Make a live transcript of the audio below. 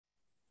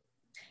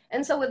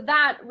And so with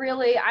that,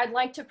 really, I'd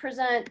like to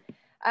present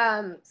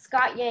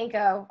Scott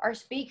Yanco, our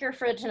speaker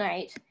for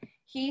tonight.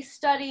 He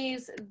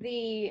studies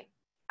the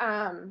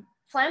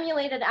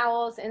Flammulated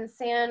owls in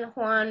San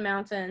Juan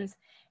Mountains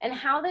and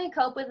how they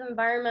cope with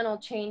environmental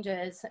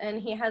changes.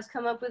 And he has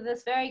come up with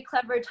this very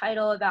clever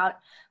title about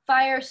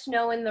fire,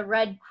 snow, and the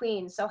Red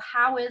Queen. So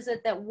how is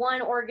it that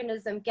one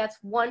organism gets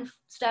one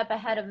step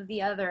ahead of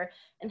the other?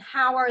 And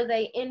how are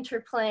they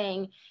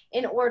interplaying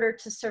in order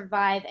to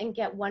survive and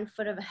get 1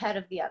 foot ahead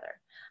of the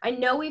other? I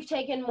know we've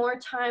taken more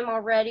time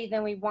already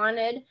than we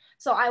wanted,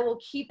 so I will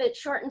keep it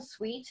short and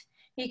sweet.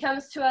 He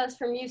comes to us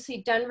from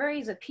UC Denver.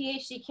 He's a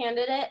PhD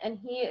candidate, and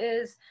he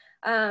is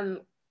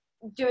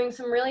doing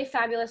some really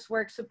fabulous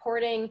work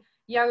supporting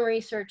young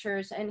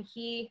researchers, and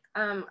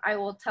I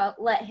will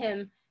let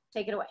him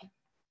take it away.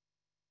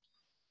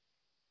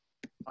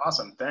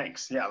 Awesome,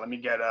 thanks. Yeah, let me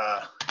get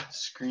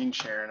screen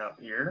sharing up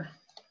here.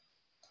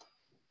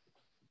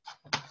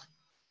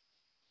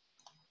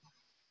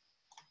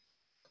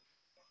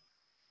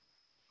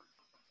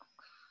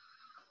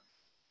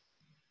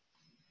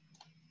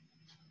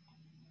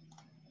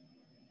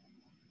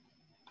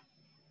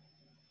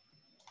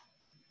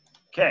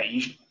 Okay,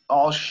 you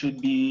all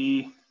should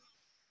be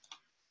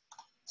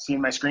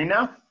seeing my screen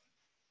now?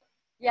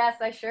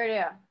 Yes, I sure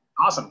do.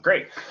 Awesome,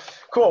 great.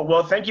 Cool,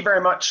 well, thank you very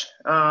much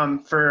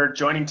for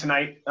joining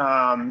tonight,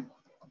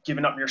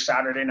 giving up your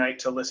Saturday night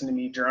to listen to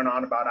me drone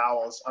on about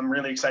owls. I'm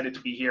really excited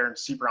to be here and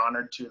super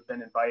honored to have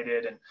been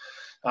invited,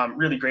 and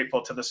really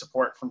grateful to the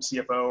support from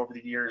CFO over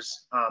the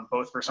years,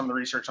 both for some of the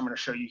research I'm going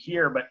to show you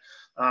here, but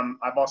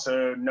I've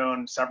also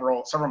known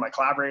several of my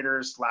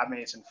collaborators, lab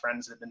mates, and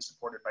friends that have been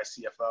supported by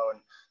CFO,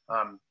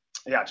 and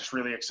yeah, just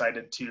really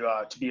excited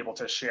to be able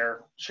to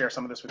share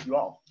some of this with you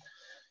all.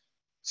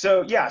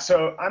 So yeah,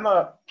 so I'm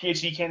a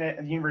PhD candidate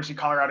at the University of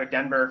Colorado,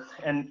 Denver,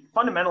 and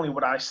fundamentally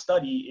what I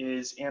study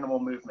is animal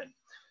movement.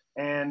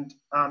 And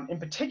in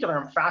particular,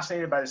 I'm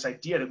fascinated by this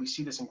idea that we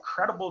see this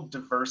incredible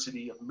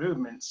diversity of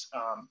movements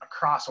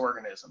across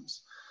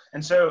organisms.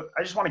 And so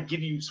I just want to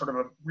give you sort of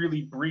a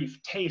really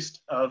brief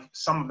taste of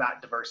some of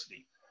that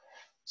diversity.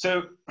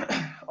 So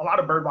a lot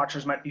of bird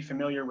watchers might be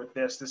familiar with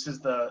this. This is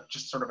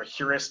just sort of a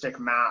heuristic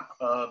map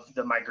of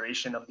the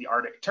migration of the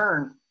Arctic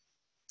tern,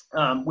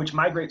 which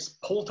migrates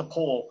pole to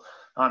pole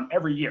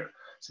every year.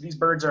 So these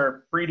birds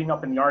are breeding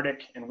up in the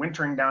Arctic and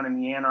wintering down in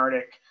the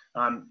Antarctic,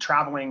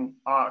 traveling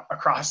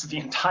across the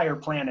entire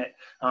planet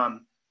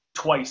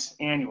twice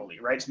annually,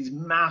 right? So these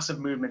massive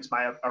movements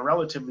by a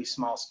relatively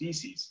small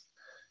species.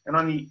 And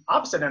on the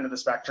opposite end of the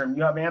spectrum,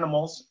 you have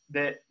animals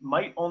that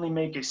might only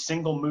make a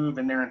single move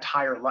in their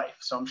entire life.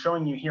 So I'm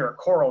showing you here a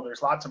coral.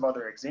 There's lots of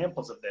other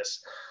examples of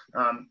this.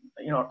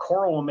 A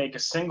coral will make a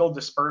single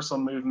dispersal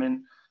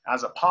movement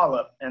as a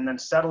polyp and then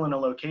settle in a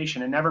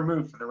location and never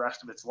move for the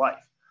rest of its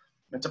life.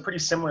 It's a pretty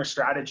similar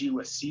strategy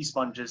with sea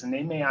sponges, and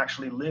they may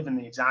actually live in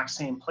the exact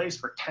same place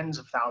for tens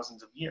of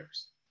thousands of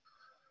years.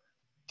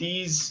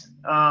 These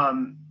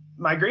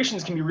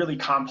migrations can be really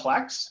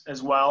complex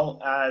as well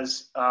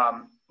as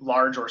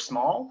large or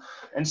small.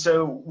 And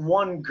so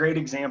one great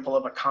example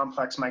of a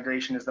complex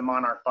migration is the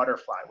monarch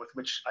butterfly, with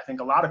which I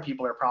think a lot of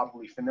people are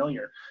probably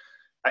familiar.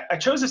 I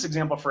chose this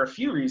example for a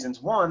few reasons.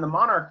 One, the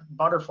monarch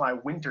butterfly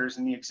winters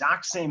in the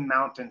exact same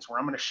mountains where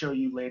I'm going to show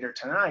you later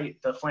tonight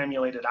the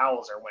flammulated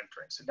owls are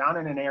wintering. So down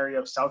in an area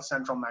of south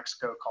central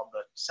Mexico called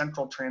the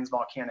Central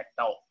Transvolcanic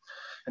Belt.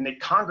 And they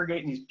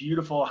congregate in these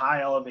beautiful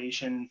high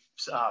elevation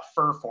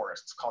fir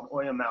forests called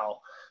oyamel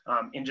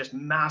in just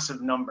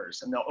massive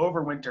numbers. And they'll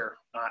overwinter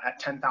at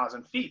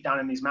 10,000 feet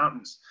down in these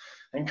mountains.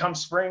 And come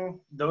spring,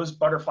 those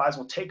butterflies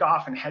will take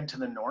off and head to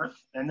the north,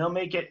 and they'll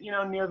make it,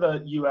 near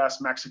the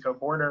US-Mexico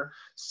border,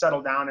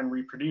 settle down and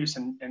reproduce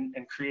and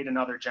create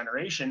another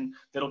generation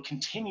that'll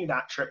continue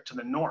that trip to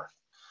the north.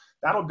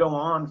 That'll go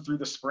on through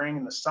the spring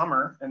and the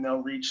summer, and they'll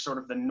reach sort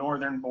of the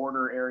northern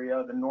border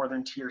area, the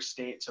northern tier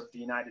states of the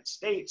United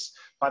States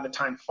by the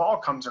time fall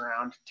comes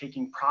around,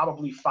 taking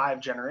probably 5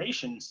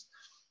 generations.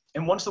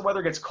 And once the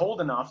weather gets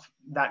cold enough,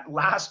 that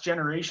last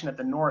generation at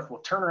the north will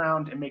turn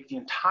around and make the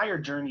entire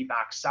journey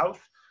back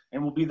south,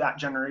 and will be that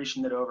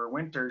generation that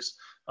overwinters,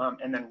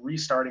 and then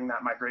restarting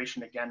that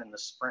migration again in the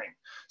spring.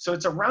 So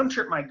it's a round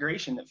trip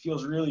migration that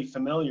feels really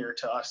familiar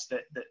to us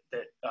that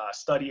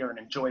study or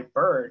enjoy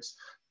birds,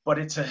 but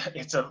it's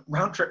a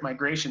round trip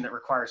migration that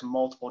requires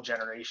multiple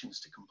generations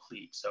to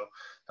complete. So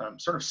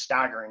sort of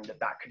staggering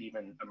that could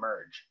even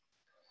emerge.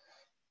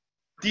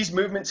 These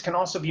movements can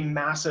also be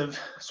massive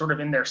sort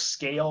of in their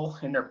scale,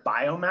 in their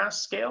biomass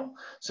scale.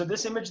 So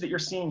this image that you're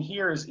seeing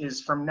here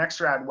is from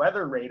NextRad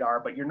weather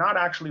radar, but you're not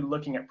actually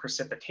looking at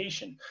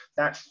precipitation.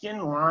 That thin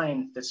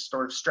line that's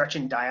sort of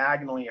stretching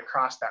diagonally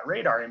across that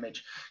radar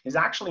image is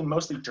actually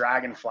mostly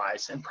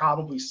dragonflies and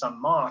probably some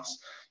moths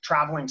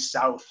traveling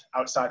south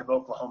outside of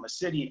Oklahoma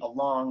City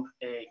along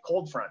a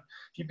cold front.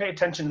 If you pay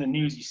attention to the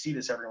news, you see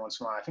this every once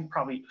in a while. I think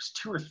probably it was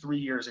 2 or 3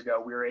 years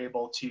ago, we were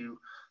able to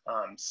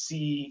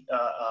see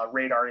a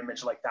radar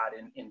image like that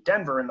in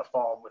Denver in the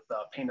fall with the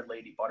painted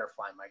lady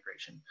butterfly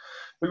migration.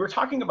 We were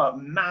talking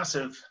about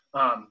massive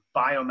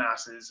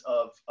biomasses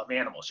of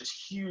animals, just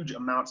huge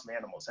amounts of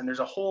animals. And there's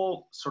a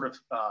whole sort of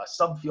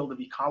subfield of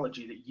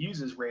ecology that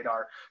uses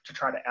radar to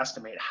try to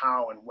estimate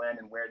how and when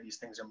and where these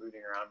things are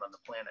moving around on the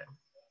planet.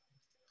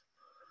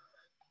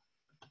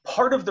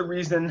 Part of the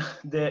reason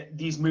that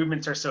these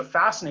movements are so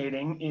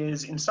fascinating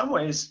is in some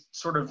ways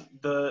sort of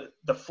the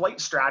flight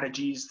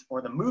strategies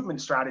or the movement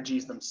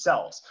strategies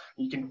themselves.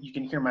 You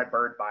can hear my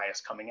bird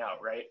bias coming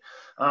out, right?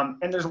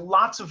 And there's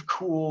lots of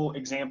cool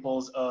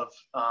examples of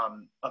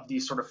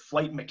these sort of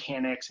flight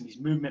mechanics and these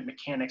movement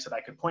mechanics that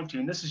I could point to.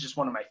 And this is just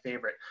one of my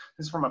favorite.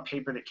 This is from a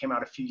paper that came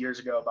out a few years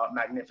ago about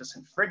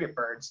magnificent frigate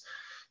birds.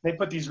 They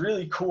put these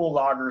really cool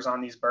loggers on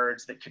these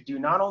birds that could do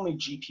not only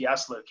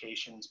GPS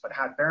locations, but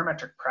had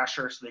barometric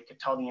pressure so they could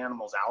tell the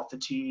animal's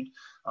altitude,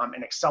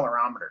 and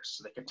accelerometers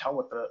so they could tell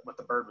what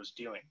the bird was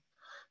doing.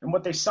 And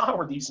what they saw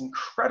were these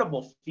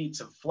incredible feats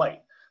of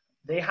flight.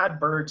 They had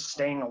birds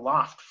staying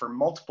aloft for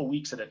multiple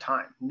weeks at a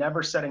time,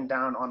 never setting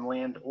down on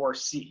land or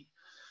sea.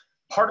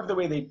 Part of the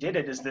way they did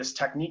it is this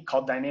technique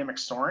called dynamic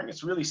soaring.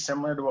 It's really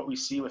similar to what we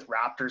see with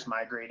raptors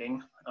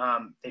migrating.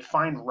 They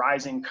find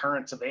rising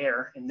currents of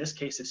air. In this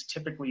case, it's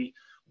typically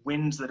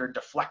winds that are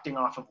deflecting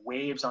off of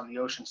waves on the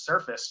ocean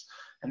surface.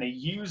 And they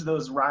use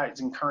those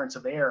rising currents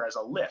of air as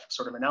a lift,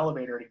 sort of an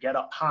elevator to get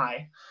up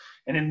high.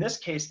 And in this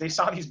case, they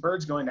saw these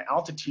birds going to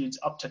altitudes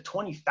up to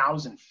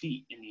 20,000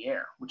 feet in the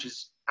air, which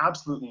is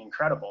absolutely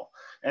incredible.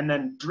 And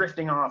then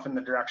drifting off in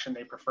the direction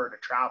they prefer to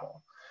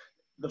travel.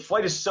 The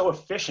flight is so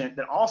efficient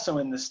that also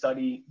in this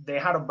study, they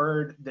had a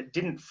bird that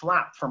didn't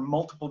flap for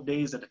multiple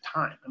days at a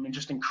time. I mean,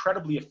 just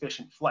incredibly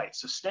efficient flight.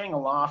 So staying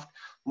aloft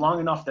long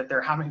enough that they're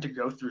having to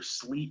go through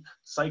sleep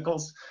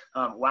cycles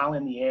while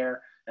in the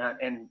air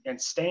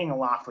and staying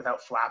aloft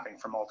without flapping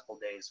for multiple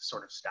days is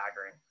sort of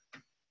staggering.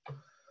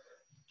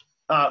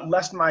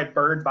 Lest my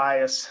bird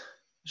bias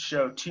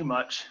show too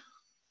much.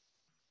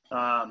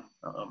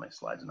 Uh-oh, my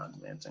slide's not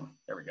advancing.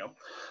 There we go.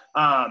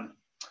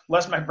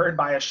 Lest my bird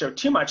bias show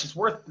too much, it's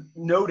worth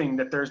noting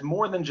that there's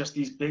more than just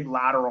these big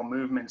lateral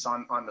movements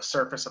on the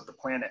surface of the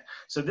planet.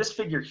 So this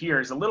figure here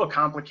is a little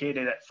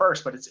complicated at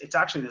first, but it's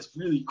actually this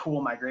really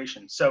cool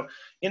migration. So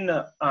in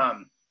the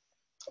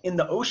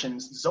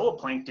oceans,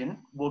 zooplankton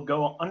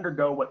will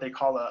undergo what they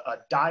call a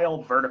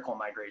diel vertical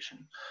migration.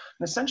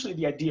 And essentially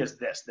the idea is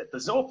this, that the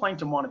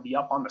zooplankton want to be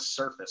up on the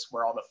surface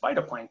where all the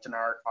phytoplankton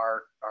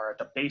are at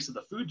the base of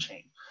the food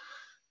chain.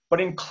 But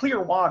in clear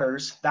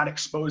waters, that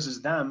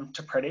exposes them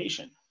to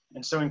predation.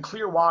 And so in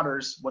clear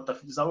waters, what the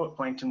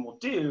zooplankton will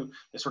do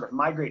is sort of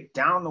migrate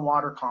down the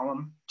water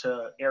column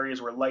to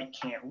areas where light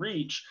can't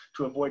reach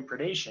to avoid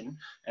predation,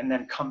 and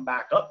then come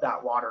back up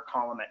that water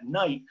column at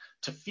night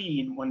to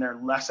feed when they're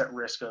less at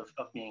risk of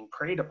being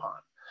preyed upon.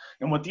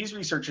 And what these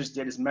researchers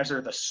did is measure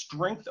the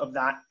strength of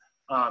that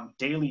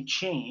daily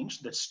change,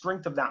 the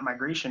strength of that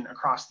migration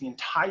across the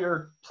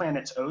entire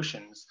planet's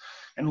oceans,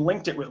 and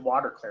linked it with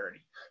water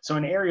clarity. So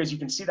in areas, you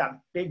can see that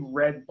big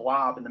red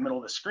blob in the middle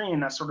of the screen,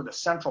 that's sort of the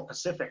Central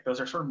Pacific.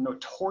 Those are sort of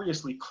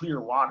notoriously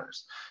clear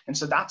waters. And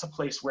so that's a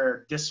place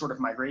where this sort of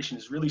migration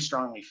is really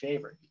strongly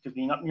favored, because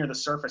being up near the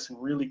surface in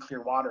really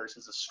clear waters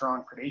is a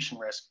strong predation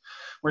risk.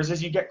 Whereas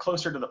as you get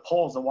closer to the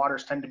poles, the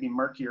waters tend to be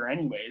murkier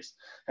anyways.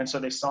 And so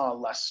they saw a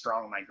less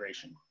strong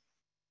migration.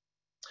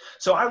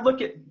 So I look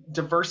at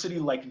diversity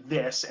like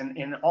this and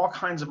in all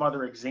kinds of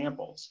other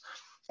examples.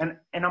 And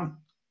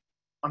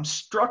I'm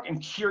struck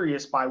and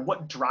curious by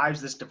what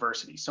drives this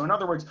diversity. So in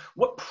other words,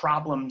 what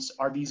problems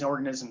are these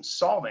organisms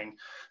solving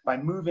by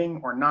moving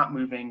or not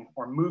moving,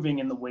 or moving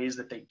in the ways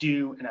that they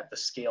do and at the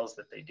scales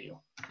that they do?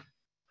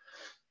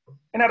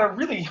 And at a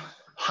really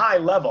high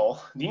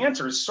level, the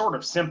answer is sort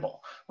of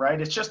simple,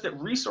 right? It's just that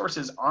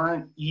resources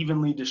aren't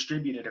evenly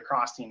distributed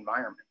across the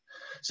environment.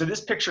 So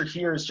this picture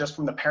here is just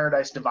from the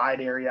Paradise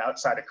Divide area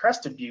outside of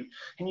Crested Butte,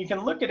 and you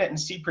can look at it and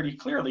see pretty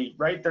clearly,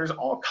 right? There's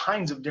all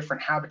kinds of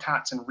different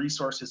habitats and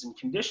resources and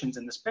conditions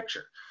in this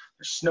picture.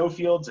 There's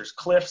snowfields, there's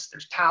cliffs,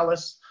 there's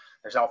talus,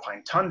 there's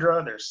alpine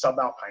tundra, there's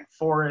subalpine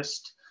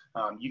forest.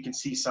 You can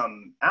see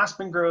some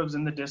aspen groves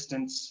in the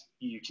distance.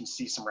 You can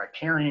see some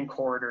riparian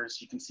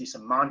corridors. You can see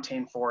some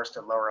montane forest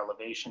at lower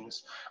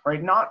elevations,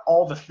 right? Not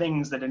all the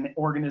things that an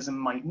organism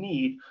might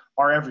need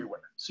are everywhere.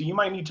 So you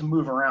might need to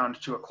move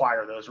around to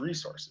acquire those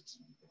resources.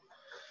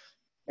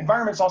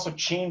 Environments also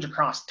change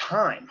across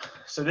time.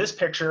 So this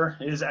picture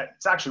is,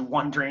 it's actually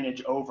one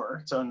drainage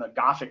over. So in the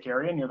Gothic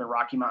area near the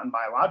Rocky Mountain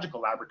Biological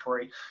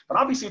Laboratory, but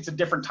obviously it's a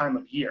different time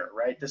of year,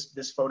 right?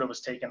 This photo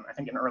was taken, I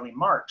think, in early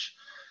March.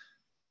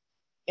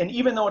 And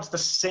even though it's the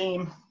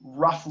same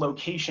rough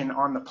location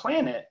on the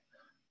planet,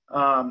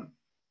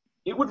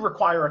 it would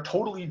require a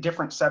totally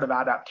different set of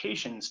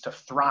adaptations to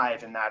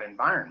thrive in that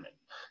environment.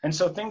 And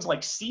so things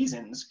like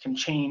seasons can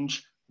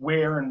change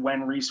where and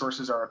when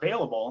resources are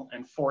available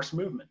and force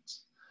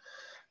movements.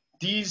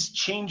 These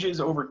changes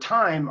over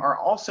time are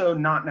also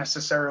not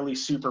necessarily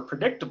super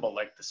predictable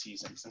like the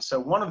seasons. And so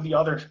one of the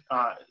other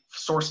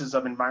sources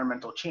of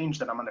environmental change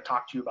that I'm going to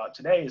talk to you about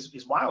today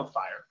is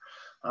wildfire.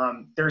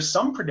 There's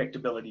some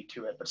predictability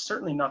to it, but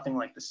certainly nothing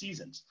like the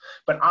seasons.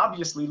 But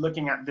obviously,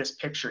 looking at this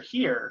picture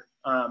here,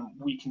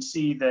 we can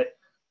see that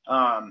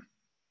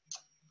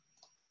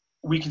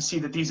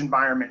these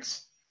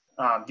environments,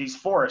 these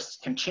forests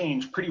can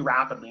change pretty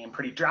rapidly and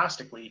pretty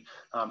drastically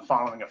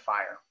following a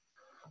fire.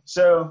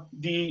 So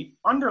the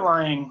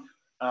underlying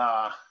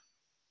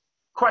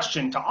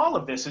question to all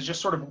of this is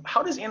just sort of,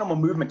 how does animal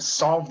movement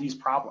solve these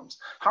problems?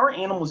 How are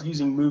animals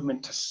using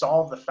movement to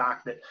solve the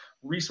fact that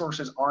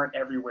resources aren't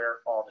everywhere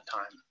all the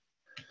time?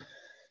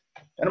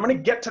 And I'm going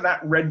to get to that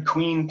Red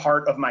Queen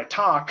part of my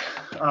talk,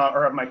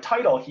 or of my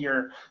title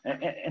here,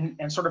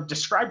 and sort of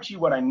describe to you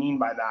what I mean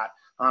by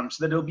that,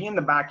 so that it'll be in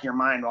the back of your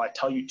mind while I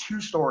tell you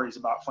two stories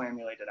about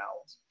flammulated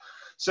owls.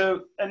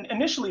 So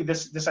initially,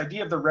 this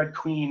idea of the Red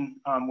Queen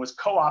was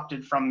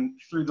co-opted from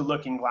Through the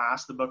Looking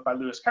Glass, the book by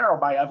Lewis Carroll,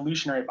 by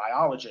evolutionary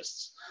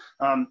biologists.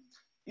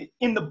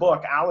 In the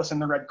book, Alice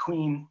and the Red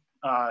Queen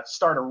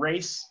start a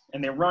race,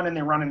 and they run and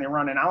they run and they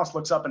run, and Alice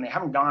looks up and they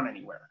haven't gone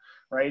anywhere,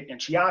 right?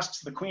 And she asks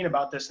the Queen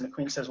about this, and the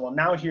Queen says, well,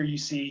 now here you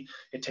see,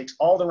 it takes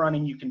all the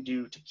running you can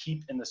do to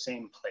keep in the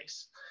same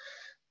place.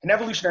 And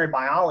evolutionary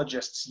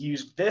biologists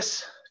use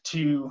this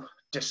to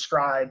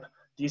describe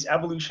these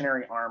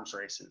evolutionary arms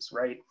races,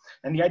 right?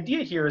 And the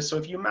idea here is, so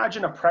if you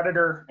imagine a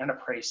predator and a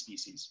prey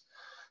species,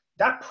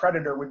 that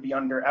predator would be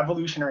under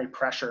evolutionary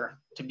pressure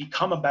to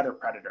become a better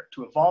predator,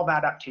 to evolve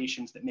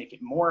adaptations that make it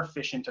more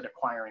efficient at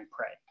acquiring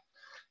prey.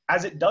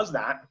 As it does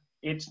that,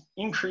 it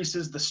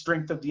increases the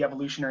strength of the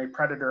evolutionary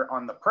predator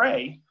on the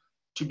prey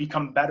to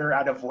become better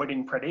at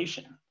avoiding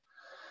predation.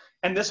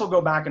 And this will go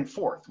back and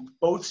forth,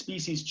 both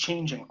species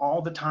changing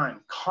all the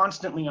time,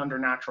 constantly under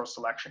natural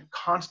selection,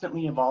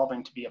 constantly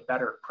evolving to be a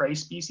better prey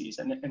species.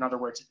 And in other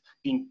words,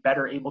 being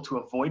better able to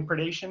avoid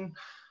predation,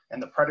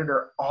 and the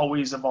predator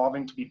always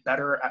evolving to be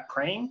better at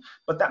preying.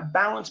 But that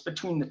balance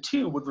between the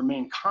two would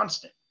remain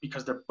constant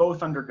because they're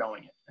both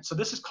undergoing it. And so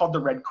this is called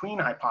the Red Queen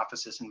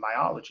hypothesis in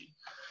biology.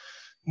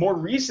 More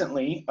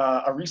recently,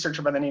 a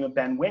researcher by the name of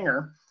Ben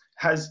Winger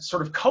has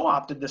sort of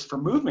co-opted this for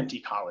movement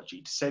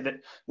ecology to say that,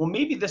 well,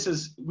 maybe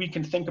we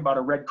can think about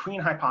a Red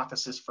Queen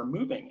hypothesis for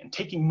moving, and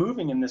taking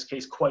moving in this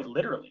case quite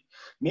literally.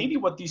 Maybe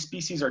what these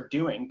species are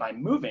doing by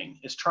moving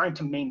is trying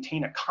to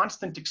maintain a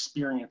constant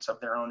experience of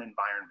their own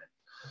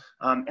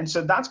environment. And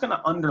so that's going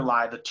to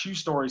underlie the two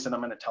stories that I'm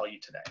going to tell you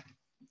today.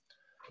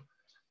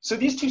 So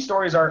these two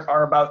stories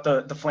are about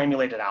the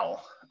flammulated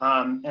owl.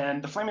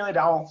 And the flammulated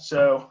owl,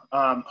 so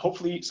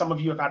hopefully some of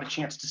you have had a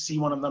chance to see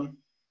one of them.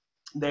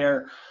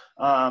 They're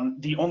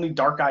the only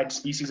dark-eyed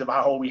species of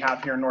owl we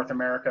have here in North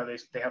America.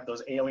 They have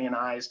those alien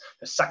eyes.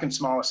 The second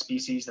smallest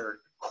species, they're a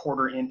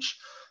quarter-inch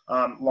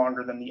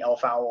longer than the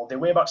elf owl. They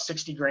weigh about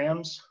 60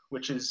 grams,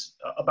 which is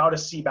about a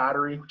C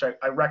battery, which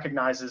I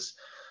recognize is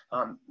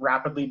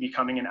rapidly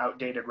becoming an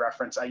outdated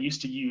reference. I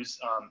used to use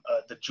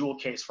the jewel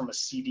case from a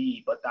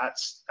CD, but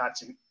that's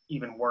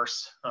even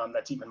worse.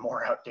 That's even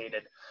more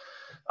outdated.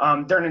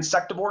 They're an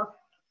insectivore.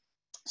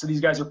 So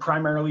these guys are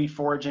primarily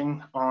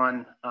foraging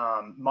on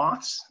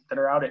moths that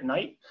are out at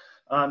night,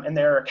 and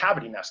they're a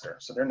cavity nester.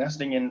 So they're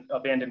nesting in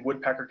abandoned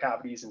woodpecker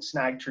cavities and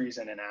snag trees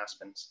and in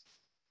aspens.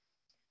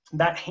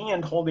 That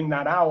hand holding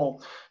that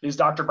owl is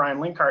Dr. Brian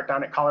Linkhart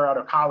down at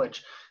Colorado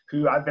College,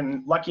 who I've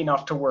been lucky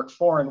enough to work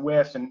for and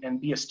with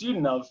and be a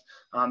student of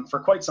for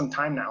quite some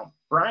time now.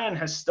 Brian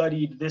has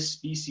studied this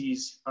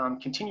species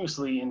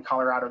continuously in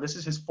Colorado. This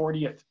is his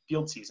 40th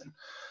field season.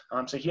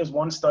 So he has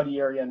one study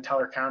area in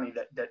Teller County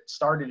that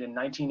started in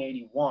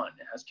 1981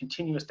 and has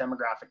continuous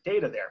demographic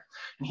data there.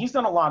 And he's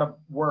done a lot of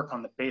work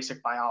on the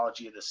basic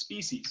biology of the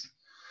species.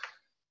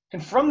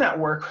 And from that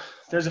work,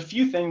 there's a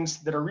few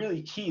things that are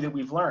really key that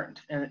we've learned,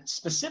 and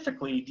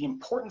specifically the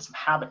importance of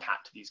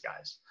habitat to these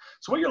guys.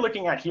 So what you're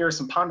looking at here is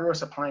some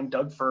ponderosa pine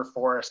Doug fir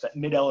forest at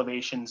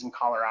mid-elevations in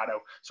Colorado,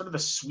 sort of a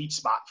sweet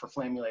spot for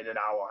flammulated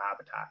owl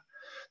habitat.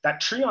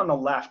 That tree on the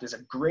left is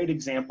a great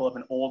example of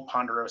an old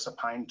ponderosa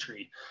pine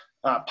tree.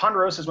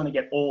 Ponderosas, when they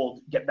get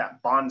old, get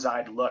that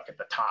bonsai look at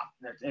the top.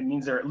 It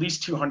means they're at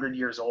least 200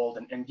 years old.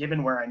 And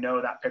given where I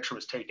know that picture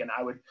was taken,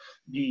 I would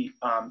be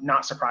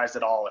not surprised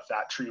at all if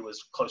that tree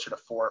was closer to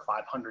 400 or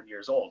 500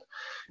 years old.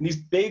 And these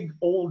big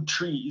old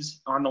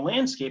trees on the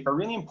landscape are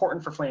really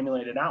important for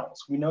flammulated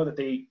owls. We know that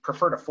they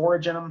prefer to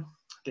forage in them.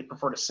 They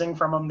prefer to sing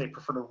from them. They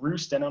prefer to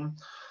roost in them.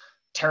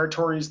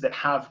 Territories that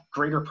have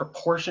greater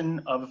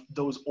proportion of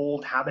those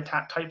old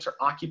habitat types are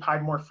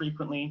occupied more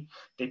frequently,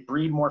 they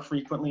breed more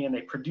frequently, and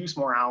they produce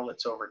more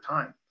owlets over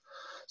time.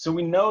 So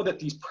we know that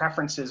these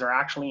preferences are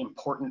actually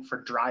important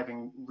for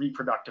driving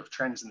reproductive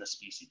trends in the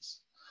species.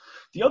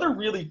 The other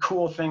really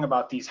cool thing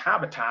about these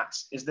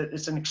habitats is that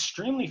it's an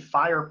extremely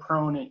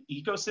fire-prone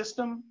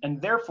ecosystem, and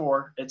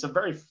therefore it's a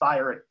very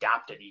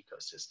fire-adapted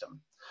ecosystem.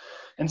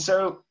 And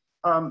so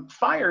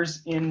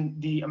fires in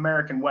the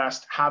American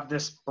West have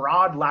this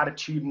broad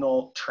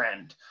latitudinal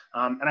trend.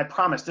 And I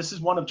promise this is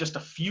one of just a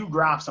few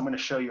graphs I'm going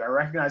to show you. I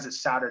recognize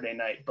it's Saturday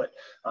night, but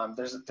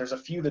there's a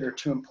few that are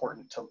too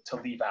important to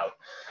leave out.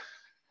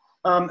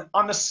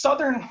 In the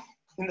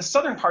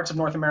southern parts of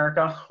North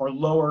America, or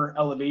lower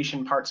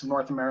elevation parts of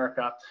North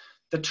America,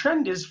 the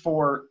trend is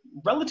for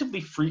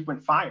relatively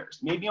frequent fires,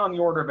 maybe on the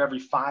order of every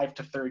 5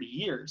 to 30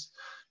 years.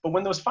 But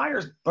when those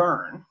fires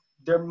burn,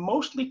 they're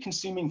mostly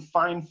consuming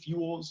fine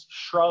fuels,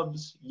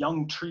 shrubs,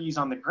 young trees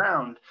on the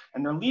ground,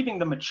 and they're leaving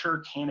the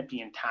mature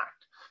canopy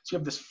intact. So you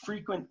have this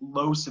frequent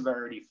low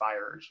severity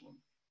fire regime.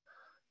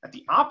 At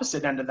the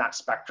opposite end of that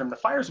spectrum, the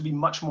fires would be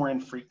much more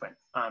infrequent,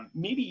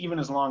 maybe even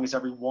as long as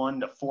every 1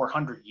 to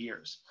 400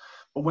 years.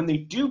 But when they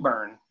do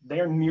burn,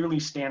 they're nearly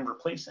stand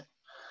replacing.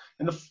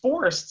 And the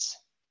forests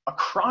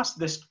across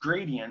this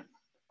gradient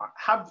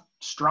have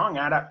strong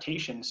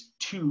adaptations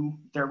to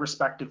their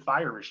respective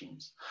fire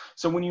regimes.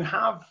 So when you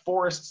have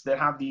forests that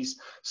have these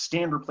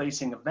stand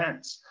replacing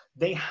events,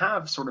 they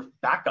have sort of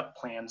backup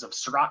plans of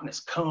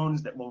serotinous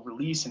cones that will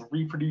release and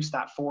reproduce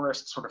that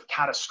forest sort of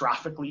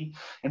catastrophically.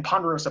 And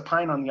ponderosa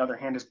pine, on the other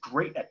hand, is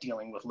great at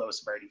dealing with low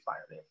severity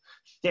fire. They have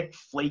thick,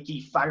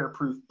 flaky,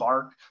 fireproof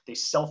bark. They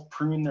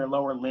self-prune their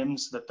lower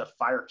limbs so that the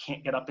fire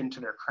can't get up into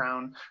their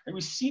crown. And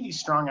we see these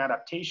strong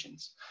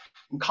adaptations.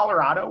 In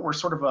Colorado, we're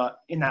sort of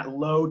in that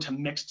low to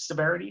mixed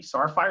severity. So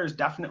our fires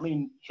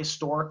definitely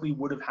historically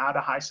would have had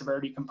a high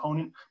severity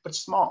component, but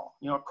small,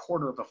 a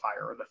quarter of the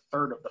fire or the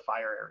third of the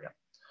fire area.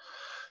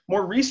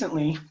 More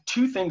recently,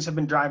 two things have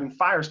been driving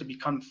fires to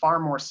become far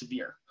more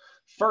severe.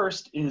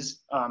 First is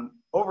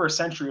over a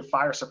century of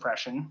fire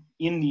suppression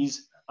in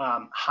these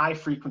high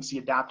frequency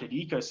adapted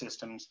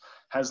ecosystems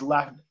has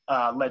led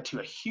to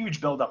a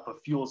huge buildup of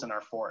fuels in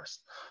our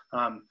forest.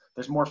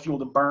 There's more fuel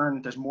to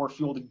burn, there's more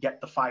fuel to get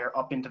the fire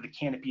up into the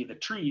canopy of the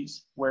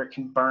trees where it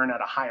can burn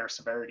at a higher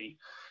severity.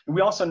 And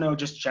we also know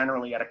just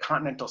generally at a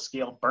continental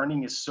scale,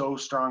 burning is so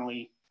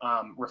strongly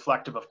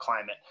reflective of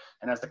climate.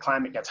 And as the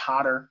climate gets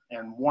hotter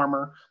and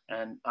warmer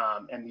and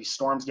these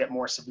storms get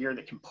more severe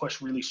that can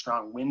push really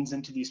strong winds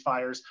into these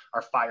fires,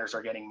 our fires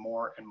are getting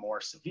more and more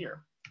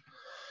severe.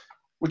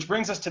 Which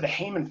brings us to the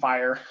Hayman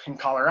fire in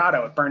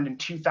Colorado. It burned in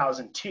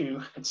 2002.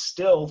 It's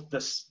still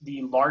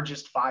the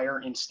largest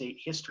fire in state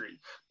history.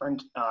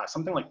 Burned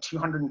something like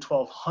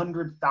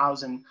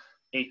 1,200,000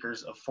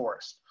 acres of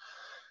forest.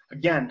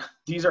 Again,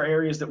 these are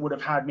areas that would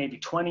have had maybe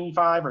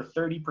 25 or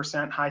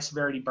 30% high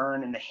severity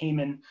burn. In the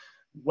Hayman,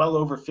 well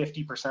over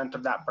 50%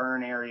 of that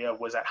burn area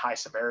was at high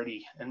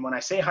severity. And when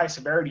I say high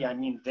severity, I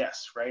mean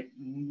this, right?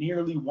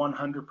 Nearly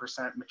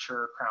 100%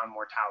 mature crown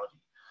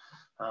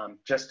mortality.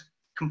 Just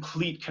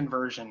complete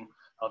conversion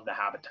of the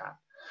habitat.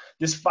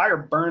 This fire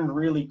burned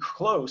really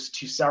close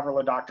to several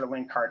of Dr.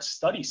 Linkhart's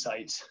study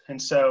sites.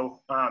 And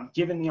so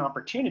given the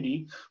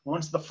opportunity,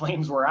 once the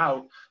flames were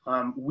out,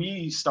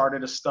 we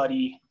started a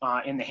study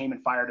in the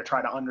Hayman fire to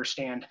try to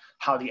understand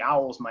how the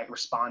owls might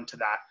respond to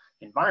that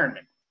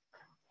environment.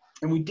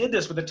 And we did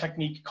this with a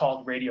technique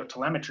called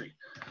radiotelemetry.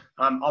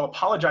 I'll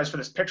apologize for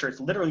this picture. It's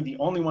literally the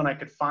only one I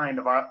could find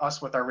of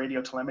us with our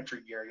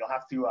radiotelemetry gear. You'll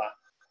have to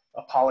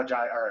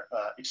apologize or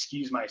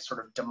excuse my sort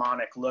of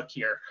demonic look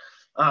here.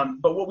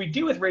 But what we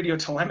do with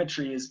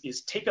radiotelemetry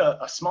is take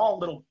a small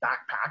little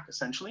backpack,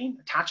 essentially,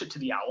 attach it to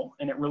the owl,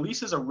 and it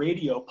releases a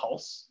radio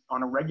pulse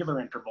on a regular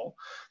interval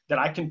that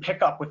I can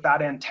pick up with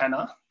that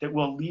antenna that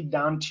will lead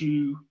down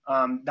to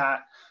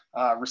that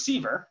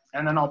receiver.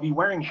 And then I'll be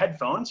wearing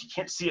headphones. You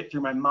can't see it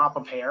through my mop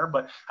of hair,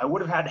 but I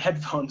would have had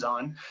headphones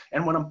on.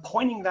 And when I'm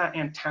pointing that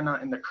antenna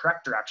in the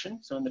correct direction,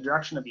 so in the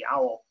direction of the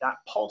owl, that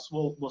pulse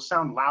will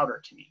sound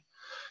louder to me.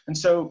 And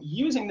so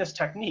using this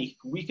technique,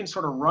 we can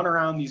sort of run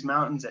around these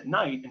mountains at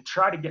night and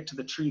try to get to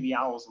the tree the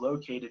owl is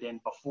located in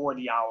before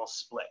the owl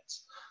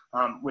splits,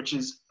 which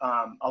is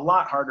a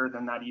lot harder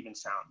than that even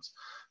sounds.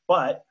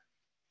 But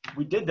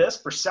we did this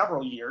for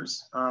several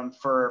years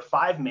for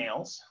 5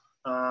 males,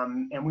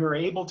 and we were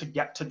able to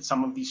get to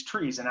some of these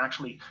trees and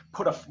actually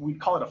put we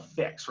call it a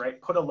fix, right?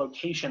 Put a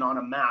location on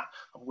a map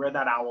of where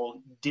that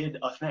owl did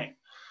a thing.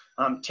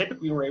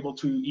 Typically, we're able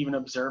to even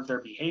observe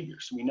their behavior.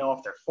 So we know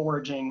if they're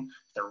foraging,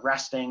 if they're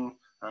resting,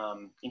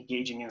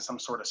 engaging in some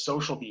sort of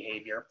social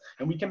behavior,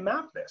 and we can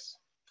map this.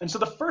 And so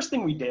the first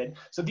thing we did,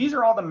 so these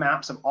are all the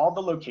maps of all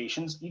the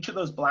locations. Each of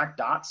those black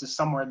dots is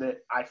somewhere that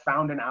I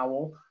found an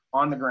owl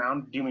on the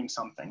ground doing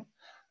something.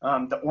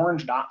 The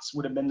orange dots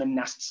would have been the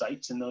nest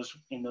sites in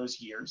those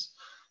years.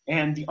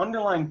 And the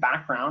underlying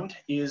background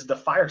is the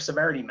fire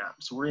severity map.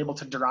 So we're able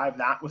to derive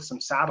that with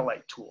some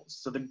satellite tools.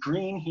 So the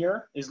green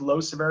here is low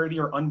severity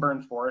or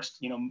unburned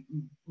forest.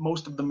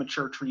 Most of the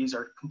mature trees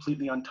are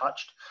completely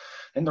untouched.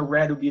 And the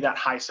red would be that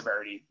high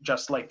severity,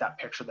 just like that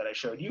picture that I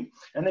showed you.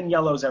 And then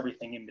yellow is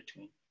everything in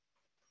between.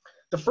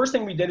 The first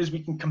thing we did is we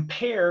can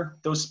compare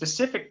those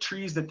specific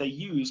trees that they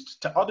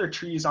used to other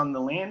trees on the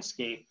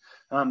landscape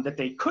that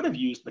they could have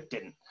used but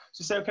didn't.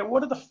 So say, okay,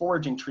 what do the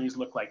foraging trees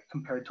look like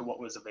compared to what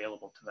was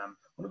available to them?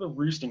 What do the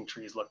roosting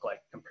trees look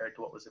like compared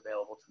to what was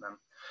available to them?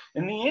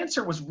 And the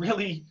answer was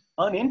really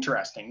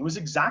uninteresting. It was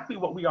exactly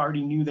what we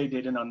already knew they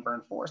did in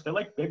unburned forest. They're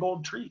like big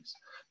old trees.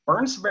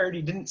 Burn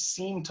severity didn't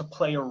seem to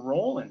play a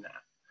role in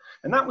that.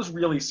 And that was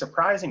really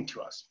surprising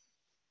to us.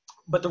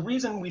 But the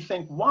reason we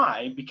think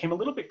why became a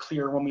little bit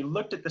clearer when we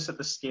looked at this at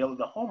the scale of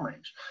the home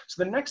range.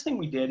 So the next thing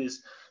we did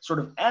is sort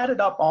of added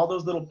up all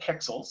those little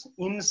pixels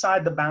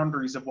inside the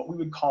boundaries of what we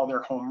would call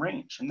their home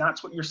range. And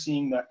that's what you're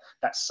seeing,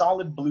 that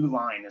solid blue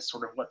line is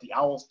sort of what the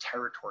owl's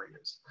territory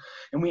is.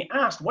 And we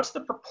asked, what's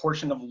the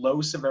proportion of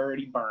low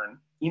severity burn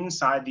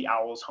inside the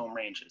owl's home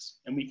ranges?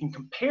 And we can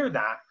compare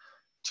that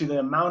to the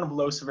amount of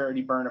low severity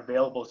burn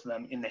available to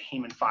them in the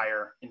Hayman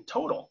fire in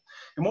total.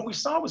 And what we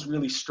saw was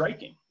really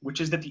striking,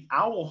 which is that the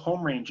owl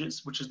home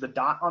ranges, which is the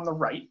dot on the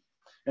right,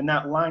 and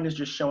that line is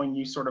just showing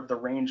you sort of the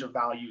range of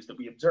values that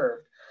we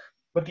observed,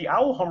 but the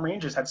owl home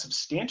ranges had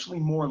substantially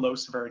more low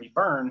severity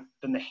burn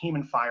than the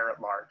Hayman fire at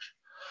large.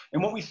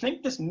 And what we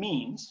think this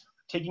means,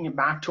 taking it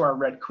back to our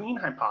Red Queen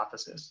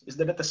hypothesis, is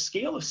that at the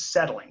scale of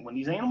settling, when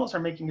these animals are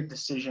making a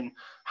decision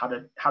how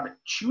to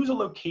choose a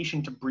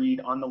location to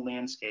breed on the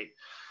landscape,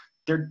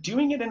 they're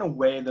doing it in a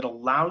way that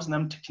allows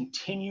them to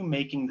continue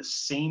making the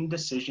same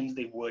decisions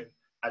they would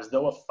as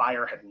though a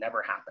fire had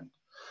never happened.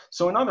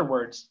 So in other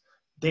words,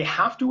 they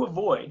have to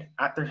avoid,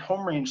 at their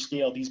home range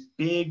scale, these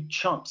big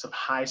chunks of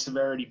high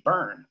severity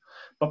burn.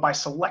 But by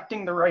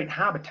selecting the right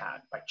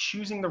habitat, by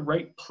choosing the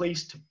right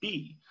place to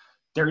be,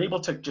 they're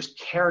able to just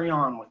carry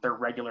on with their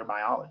regular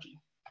biology.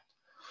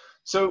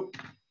 So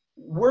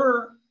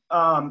we're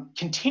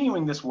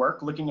continuing this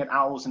work, looking at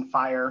owls and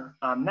fire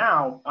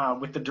now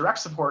with the direct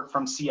support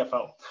from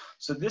CFO.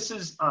 So this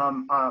is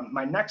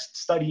my next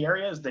study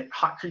area is the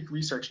Hot Creek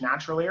Research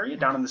Natural Area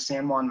down in the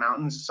San Juan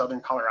Mountains, southern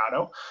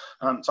Colorado.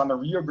 It's on the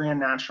Rio Grande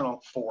National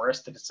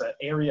Forest. It's an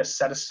area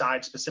set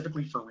aside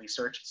specifically for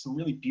research. It's some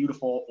really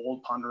beautiful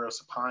old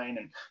ponderosa pine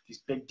and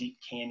these big deep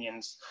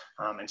canyons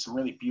and some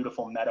really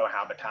beautiful meadow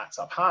habitats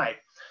up high.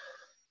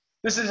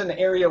 This is an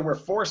area where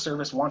Forest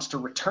Service wants to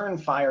return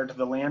fire to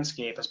the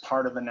landscape as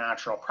part of the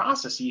natural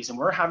processes, and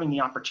we're having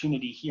the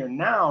opportunity here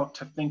now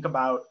to think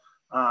about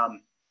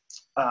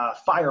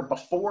fire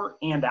before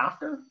and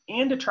after,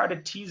 and to try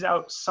to tease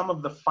out some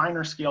of the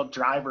finer scale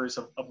drivers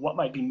of what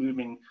might be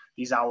moving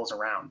these owls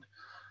around.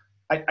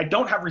 I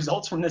don't have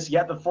results from this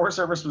yet. The Forest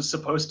Service was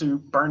supposed to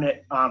burn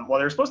it, well,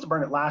 they were supposed to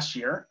burn it last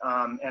year,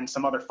 and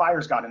some other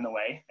fires got in the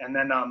way. And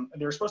then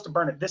they were supposed to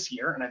burn it this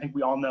year, and I think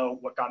we all know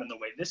what got in the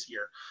way this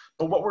year.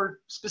 But what we're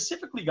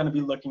specifically gonna be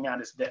looking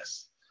at is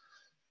this.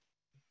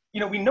 You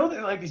know, we know that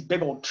they're like these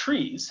big old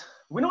trees.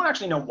 We don't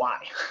actually know why.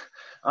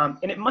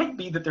 And it might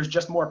be that there's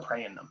just more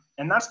prey in them.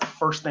 And that's the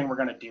first thing we're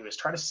gonna do, is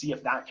try to see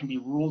if that can be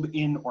ruled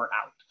in or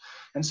out.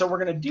 And so we're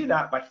gonna do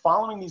that by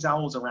following these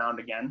owls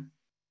around again,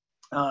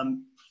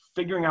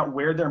 figuring out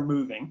where they're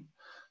moving,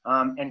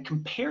 and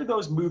compare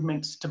those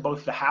movements to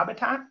both the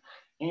habitat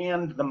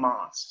and the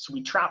moths. So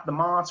we trap the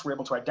moths, we're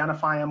able to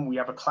identify them. We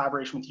have a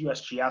collaboration with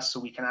USGS, so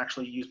we can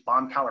actually use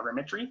bomb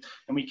calorimetry,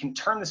 and we can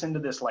turn this into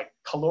this like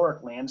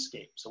caloric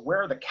landscape. So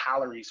where are the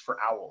calories for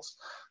owls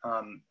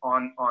on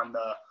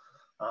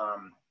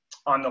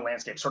the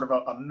landscape, sort of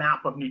a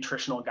map of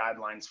nutritional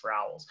guidelines for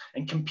owls,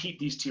 and compete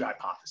these two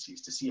hypotheses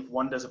to see if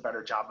one does a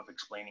better job of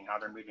explaining how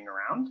they're moving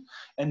around,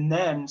 and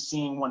then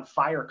seeing when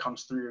fire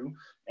comes through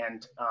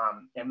and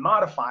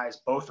modifies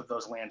both of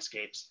those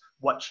landscapes,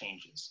 what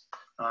changes.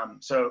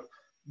 So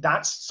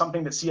that's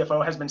something that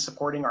CFO has been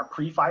supporting our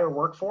pre-fire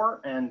work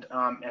for, and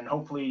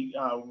hopefully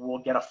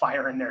we'll get a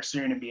fire in there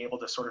soon and be able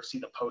to sort of see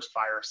the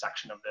post-fire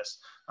section of this,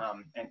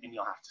 and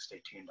you'll have to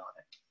stay tuned on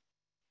it.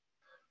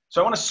 So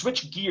I want to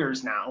switch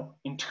gears now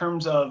in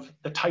terms of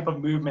the type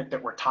of movement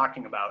that we're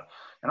talking about.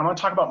 And I want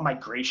to talk about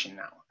migration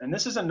now. And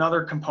this is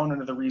another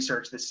component of the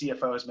research that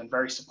CFO has been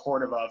very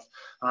supportive of.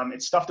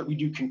 It's stuff that we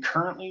do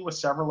concurrently with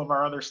several of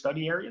our other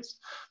study areas,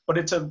 but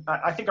it's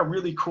I think a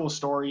really cool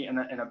story and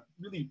a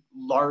really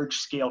large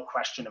scale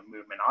question of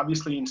movement.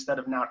 Obviously, instead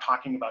of now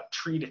talking about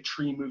tree to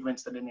tree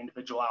movements that an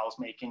individual owl is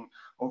making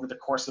over the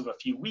course of a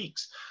few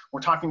weeks,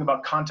 we're talking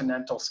about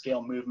continental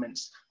scale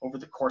movements over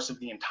the course of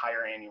the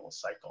entire annual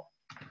cycle.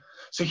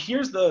 So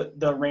here's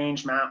the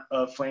range map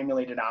of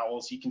flammulated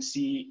owls. You can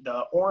see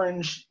the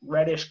orange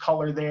reddish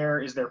color there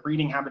is their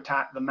breeding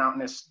habitat,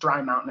 the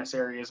dry mountainous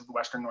areas of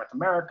Western North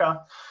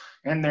America.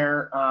 And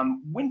they're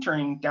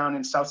wintering down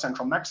in South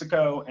Central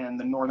Mexico and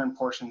the northern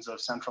portions of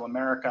Central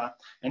America.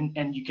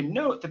 And you can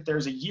note that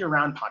there's a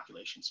year-round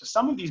population. So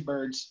some of these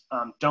birds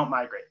don't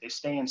migrate. They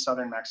stay in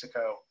Southern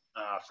Mexico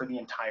for the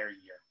entire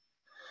year.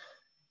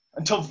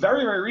 Until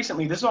very, very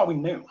recently, this is all we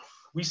knew.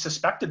 We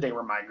suspected they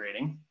were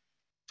migrating,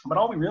 but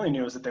all we really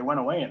knew is that they went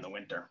away in the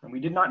winter, and we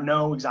did not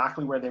know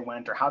exactly where they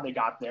went or how they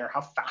got there,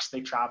 how fast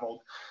they traveled,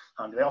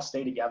 do they all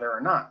stay together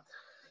or not.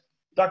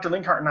 Dr.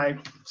 Linkhart and I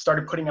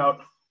started putting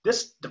out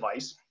this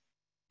device,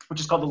 which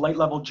is called the light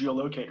level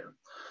geolocator.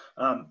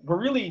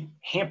 We're really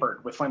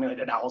hampered with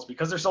flammulated owls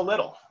because they're so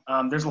little.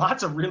 There's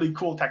lots of really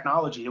cool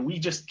technology that we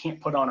just can't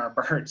put on our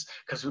birds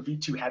because it would be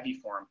too heavy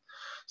for them.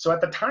 So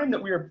at the time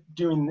that we were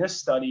doing this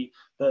study,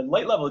 the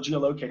light level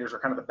geolocators were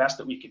kind of the best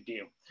that we could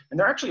do. And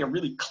they're actually a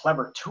really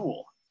clever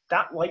tool.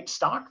 That light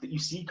stock that you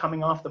see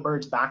coming off the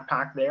bird's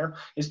backpack there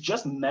is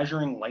just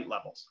measuring light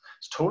levels.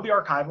 It's totally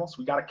archival, so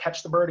we got to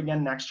catch the bird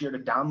again next year to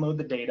download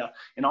the data,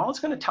 and all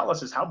it's going to tell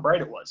us is how bright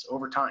it was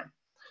over time.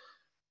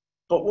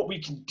 But what we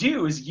can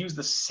do is use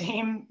the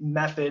same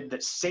method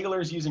that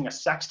sailors using a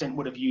sextant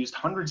would have used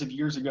hundreds of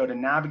years ago to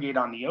navigate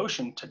on the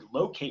ocean to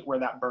locate where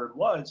that bird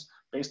was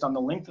based on the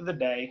length of the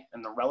day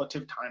and the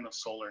relative time of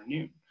solar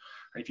noon.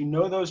 If you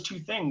know those two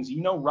things,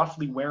 you know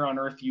roughly where on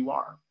Earth you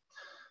are.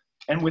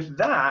 And with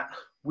that,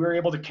 we're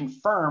able to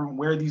confirm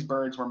where these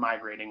birds were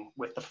migrating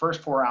with the first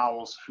 4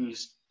 owls who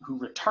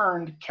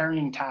returned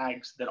carrying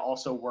tags that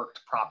also worked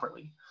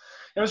properly.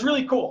 It was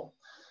really cool.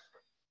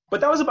 But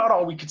that was about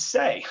all we could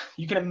say.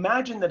 You can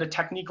imagine that a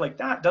technique like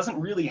that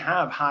doesn't really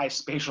have high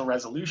spatial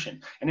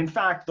resolution. And in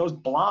fact, those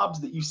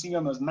blobs that you see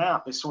on those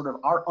maps is sort of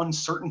our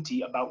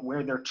uncertainty about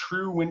where their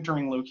true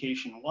wintering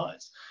location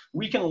was.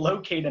 We can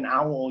locate an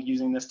owl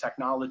using this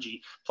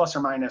technology plus or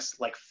minus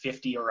like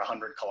 50 or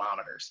 100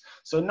 kilometers.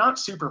 So not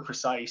super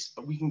precise,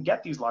 but we can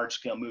get these large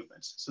scale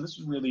movements. So this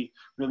was really,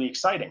 really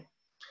exciting.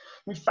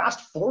 We fast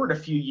forward a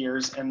few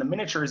years and the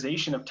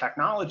miniaturization of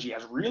technology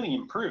has really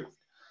improved.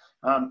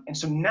 And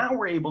so now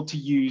we're able to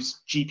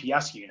use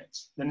GPS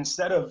units that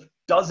instead of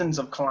dozens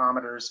of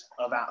kilometers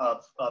of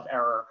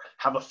error,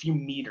 have a few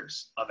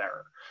meters of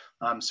error.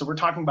 So we're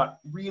talking about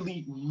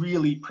really,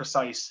 really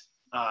precise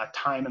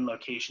time and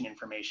location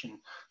information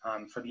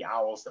for the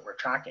owls that we're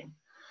tracking.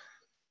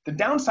 The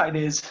downside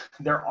is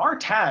there are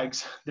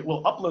tags that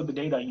will upload the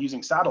data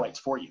using satellites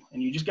for you,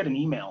 and you just get an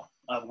email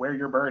of where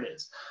your bird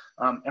is.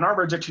 And our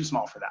birds are too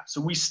small for that.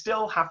 So we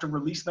still have to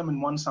release them in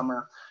one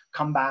summer,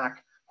 come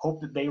back, hope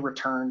that they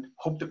returned,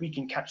 hope that we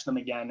can catch them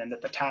again and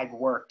that the tag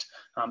worked,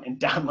 and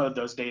download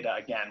those data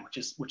again,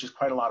 which is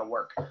quite a lot of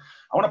work.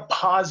 I want to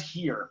pause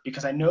here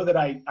because I know that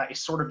I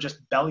sort of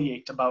just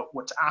bellyached about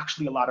what's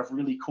actually a lot of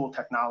really cool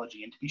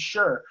technology. And to be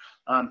sure,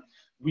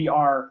 we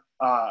are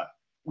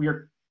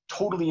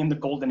totally in the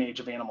golden age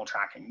of animal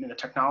tracking. And the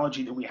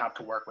technology that we have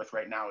to work with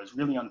right now is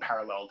really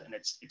unparalleled, and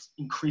it's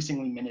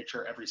increasingly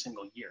miniature every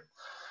single year.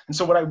 And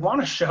so what I want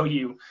to show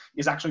you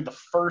is actually the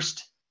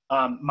first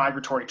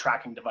migratory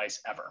tracking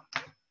device ever.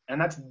 And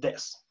that's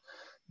this.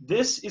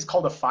 This is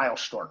called a file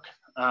stork.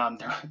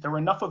 There were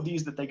enough of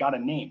these that they got a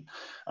name.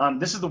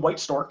 This is the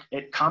white stork.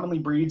 It commonly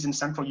breeds in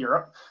Central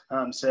Europe,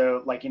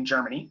 so like in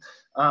Germany.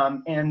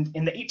 And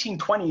in the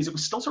 1820s, it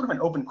was still sort of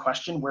an open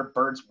question where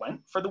birds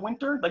went for the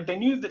winter. Like they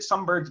knew that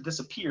some birds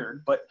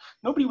disappeared, but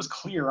nobody was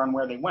clear on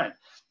where they went.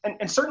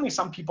 And certainly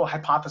some people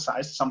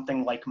hypothesized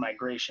something like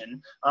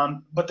migration,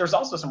 but there's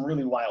also some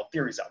really wild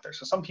theories out there.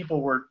 So some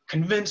people were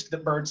convinced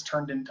that birds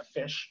turned into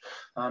fish,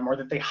 or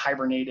that they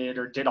hibernated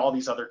or did all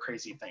these other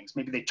crazy things.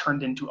 Maybe they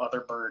turned into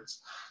other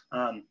birds.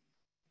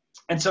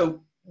 And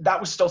so that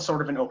was still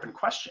sort of an open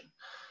question.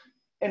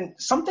 And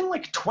something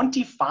like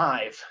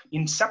 25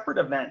 in separate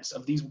events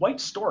of these white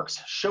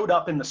storks showed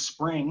up in the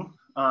spring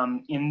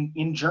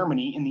in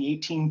Germany in the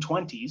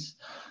 1820s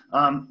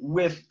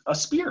with a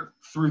spear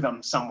through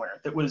them somewhere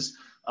that was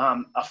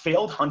a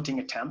failed hunting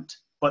attempt,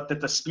 but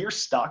that the spear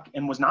stuck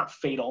and was not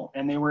fatal,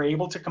 and they were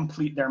able to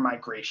complete their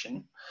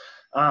migration.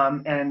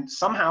 And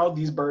somehow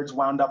these birds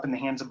wound up in the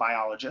hands of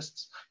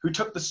biologists who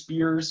took the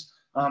spears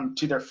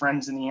to their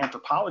friends in the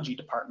anthropology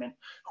department,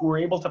 who were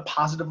able to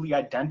positively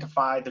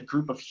identify the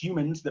group of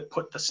humans that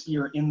put the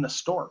spear in the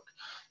stork.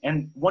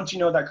 And once you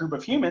know that group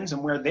of humans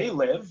and where they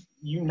live,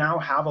 you now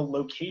have a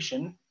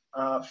location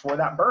for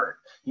that bird.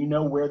 You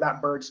know where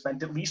that bird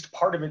spent at least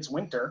part of its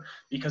winter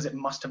because it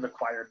must have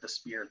acquired the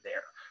spear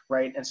there,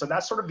 right? And so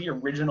that's sort of the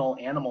original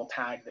animal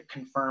tag that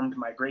confirmed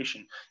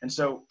migration. And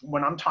so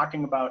when I'm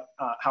talking about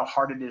how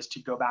hard it is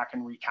to go back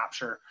and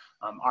recapture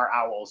our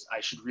owls,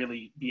 I should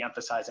really be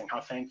emphasizing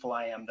how thankful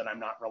I am that I'm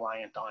not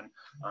reliant on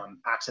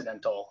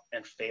accidental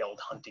and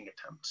failed hunting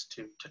attempts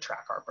to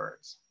track our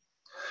birds.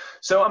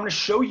 So I'm going to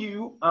show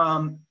you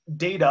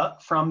data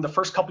from the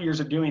first couple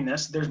years of doing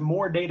this. There's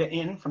more data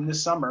in from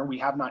this summer. We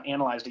have not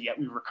analyzed it yet.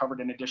 We've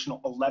recovered an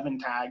additional 11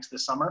 tags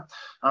this summer.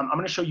 I'm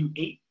going to show you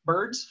 8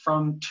 birds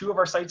from 2 of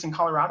our sites in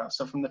Colorado.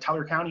 So from the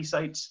Teller County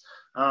sites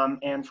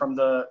and from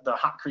the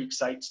Hot Creek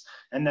sites.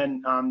 And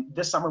then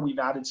this summer we've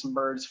added some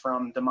birds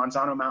from the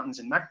Manzano Mountains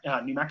in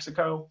New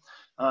Mexico,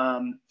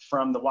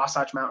 from the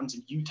Wasatch Mountains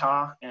in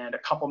Utah, and a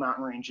couple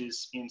mountain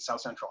ranges in south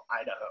central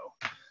Idaho.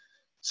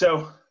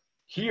 So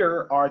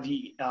here are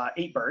the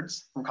 8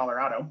 birds from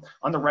Colorado.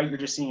 On the right, you're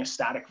just seeing a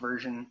static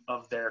version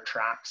of their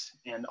tracks,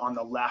 and on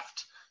the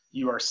left,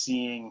 you are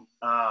seeing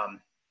an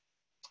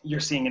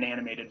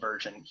animated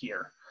version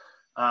here.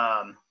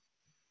 I'm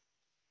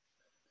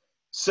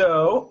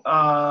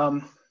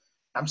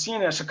seeing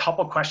there's a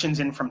couple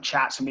questions in from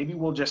chat, so maybe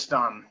we'll just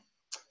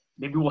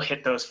maybe we'll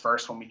hit those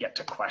first when we get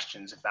to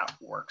questions, if that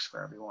works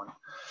for everyone.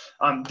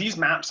 These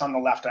maps on the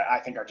left, I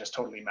think are just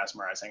totally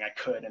mesmerizing. I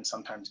could and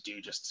sometimes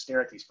do just stare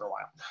at these for a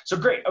while. So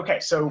great, okay,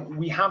 so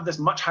we have this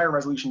much higher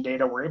resolution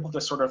data. We're able to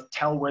sort of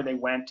tell where they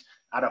went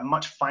at a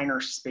much finer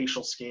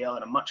spatial scale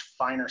and a much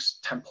finer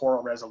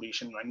temporal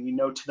resolution. And we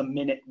know to the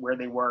minute where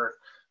they were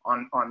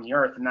on the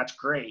Earth, and that's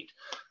great.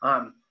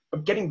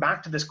 But getting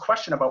back to this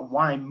question about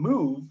why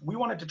move, we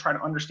wanted to try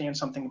to understand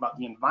something about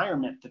the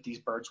environment that these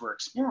birds were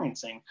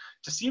experiencing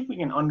to see if we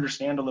can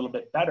understand a little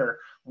bit better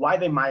why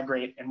they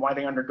migrate and why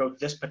they undergo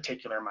this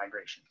particular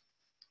migration.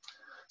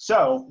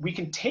 So we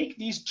can take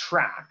these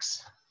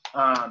tracks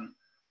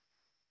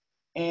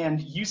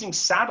and using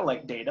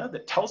satellite data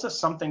that tells us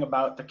something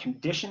about the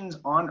conditions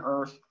on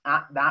Earth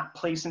at that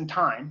place and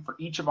time for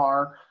each of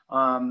our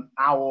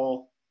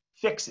owl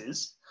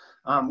fixes,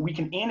 we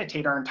can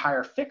annotate our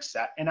entire fix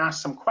set and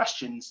ask some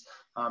questions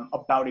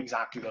about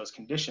exactly those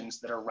conditions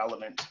that are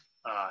relevant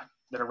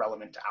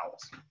to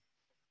owls.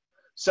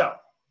 So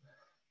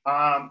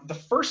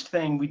the first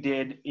thing we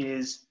did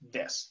is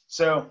this.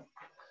 So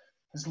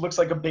this looks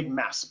like a big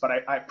mess, but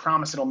I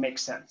promise it'll make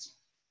sense.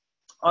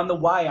 On the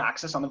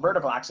y-axis, on the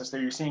vertical axis there,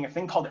 you're seeing a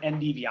thing called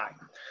NDVI.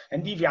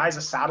 NDVI is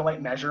a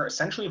satellite measure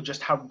essentially of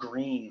just how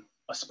green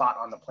a spot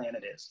on the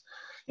planet is.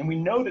 And we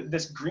know that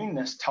this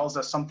greenness tells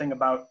us something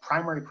about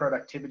primary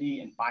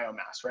productivity and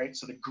biomass, right?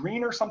 So the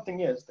greener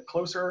something is, the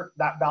closer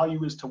that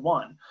value is to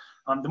 1,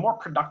 the more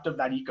productive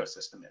that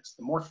ecosystem is,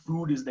 the more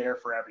food is there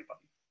for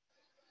everybody.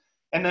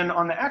 And then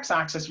on the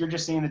x-axis, you're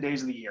just seeing the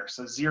days of the year.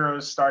 So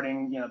zeros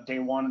starting, day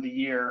 1 of the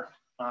year,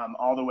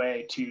 all the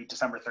way to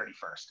December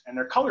 31st. And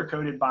they're color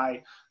coded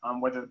by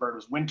whether the bird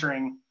was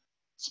wintering,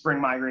 spring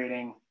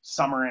migrating,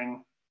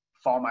 summering,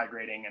 fall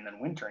migrating, and then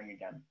wintering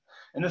again.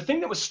 And the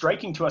thing that was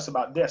striking to us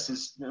about this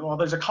is, well,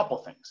 there's a couple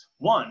things.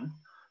 One,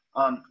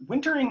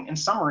 wintering and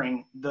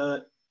summering,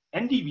 the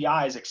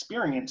NDVIs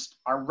experienced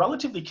are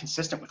relatively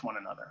consistent with one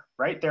another,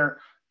 right? They're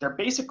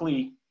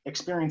basically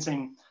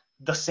experiencing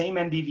the same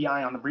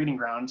NDVI on the breeding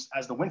grounds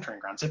as the wintering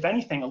grounds. If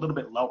anything, a little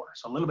bit lower,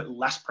 so a little bit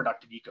less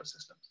productive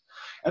ecosystems.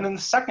 And then the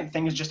second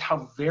thing is just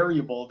how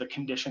variable the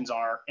conditions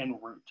are en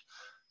route.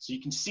 So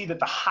you can see that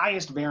the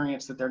highest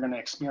variance that they're going to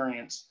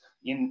experience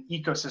in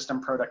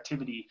ecosystem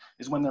productivity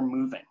is when they're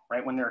moving,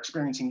 right? When they're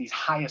experiencing these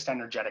highest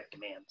energetic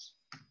demands.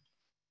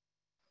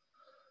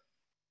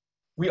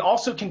 We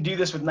also can do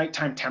this with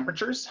nighttime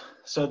temperatures.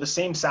 So the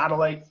same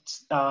satellite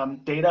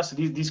data, so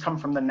these come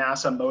from the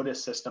NASA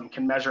MODIS system,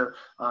 can measure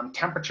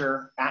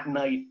temperature at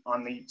night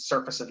on the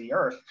surface of the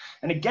Earth.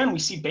 And again, we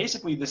see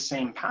basically the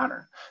same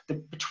pattern.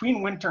 That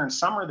between winter and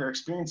summer, they're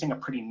experiencing a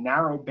pretty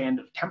narrow band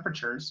of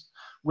temperatures,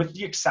 with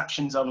the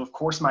exceptions of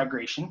course,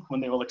 migration,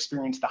 when they will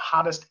experience the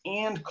hottest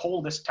and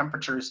coldest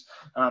temperatures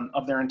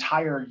of their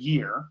entire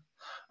year.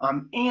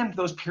 And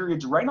those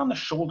periods right on the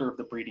shoulder of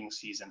the breeding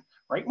season,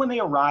 right when they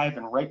arrive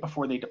and right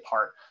before they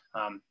depart,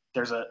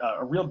 there's a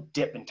real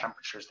dip in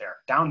temperatures there,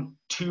 down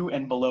to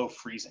and below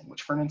freezing,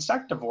 which for an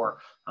insectivore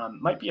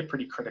might be a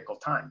pretty critical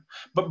time.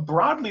 But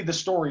broadly, the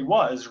story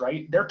was,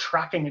 right, they're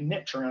tracking a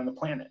niche around the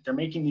planet. They're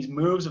making these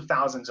moves of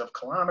thousands of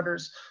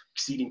kilometers,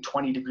 exceeding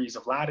 20 degrees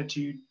of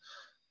latitude,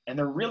 and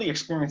they're really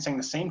experiencing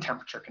the same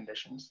temperature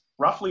conditions,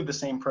 roughly the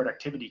same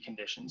productivity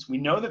conditions. We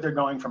know that they're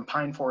going from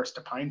pine forest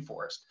to pine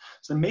forest.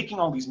 So they're making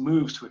all these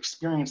moves to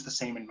experience the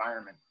same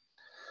environment.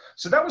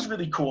 So that was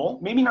really cool.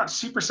 Maybe not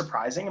super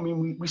surprising. I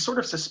mean, we sort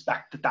of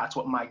suspect that that's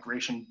what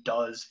migration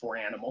does for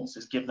animals,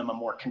 is give them a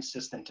more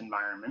consistent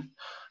environment.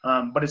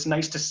 But it's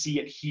nice to see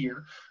it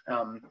here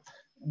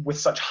with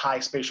such high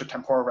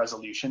spatiotemporal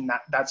resolution.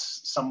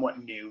 That's somewhat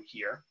new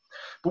here.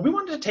 But we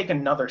wanted to take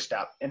another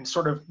step and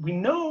sort of, we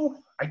know,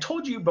 I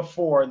told you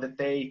before that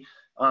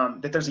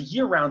that there's a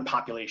year-round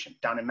population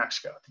down in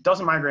Mexico that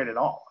doesn't migrate at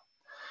all.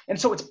 And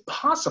so it's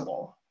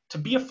possible to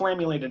be a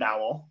flammulated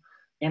owl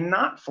and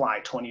not fly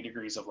 20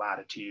 degrees of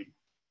latitude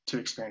to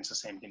experience the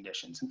same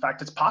conditions. In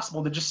fact, it's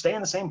possible to just stay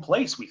in the same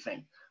place, we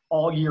think,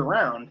 all year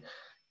round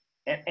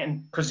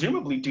and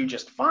presumably do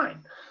just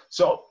fine.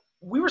 So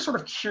we were sort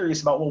of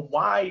curious about, well,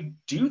 why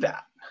do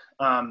that?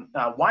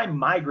 Why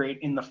migrate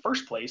in the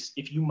first place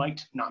if you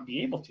might not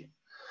be able to?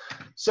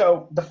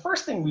 So the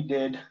first thing we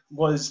did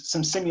was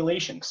some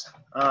simulations.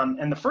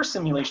 And the first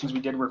simulations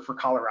we did were for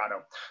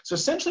Colorado. So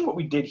essentially what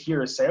we did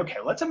here is say, okay,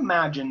 let's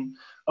imagine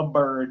a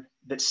bird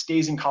that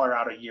stays in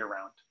Colorado year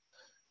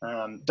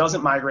round,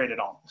 doesn't migrate at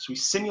all. So we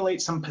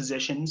simulate some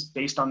positions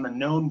based on the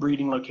known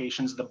breeding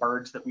locations of the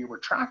birds that we were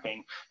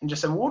tracking and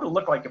just said, well, what would it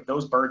look like if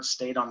those birds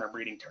stayed on their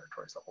breeding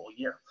territories the whole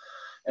year?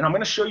 And I'm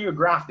going to show you a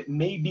graph that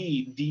may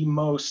be the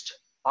most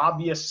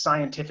obvious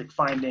scientific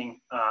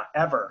finding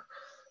ever.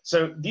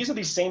 So these are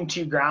these same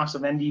two graphs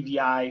of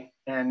NDVI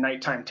and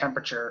nighttime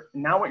temperature.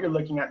 Now what you're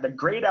looking at, the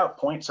grayed out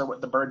points are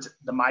what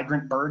the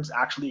migrant birds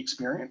actually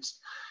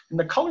experienced. And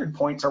the colored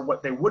points are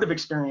what they would have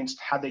experienced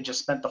had they just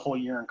spent the whole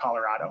year in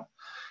Colorado.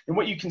 And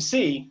what you can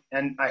see,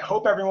 and I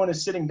hope everyone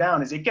is sitting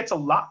down, is it gets a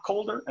lot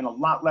colder and a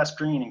lot less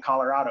green in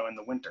Colorado in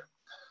the winter.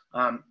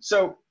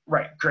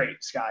 Right,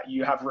 great, Scott.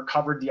 You have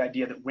recovered the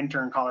idea that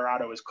winter in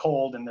Colorado is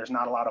cold and there's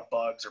not a lot of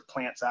bugs or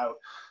plants out.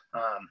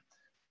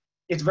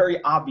 It's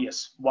very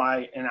obvious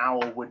why an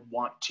owl would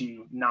want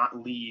to not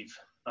leave,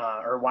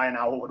 or why an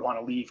owl would want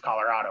to leave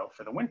Colorado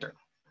for the winter.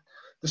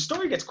 The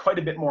story gets quite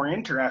a bit more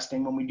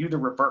interesting when we do the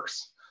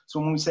reverse. So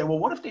when we say, well,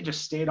 what if they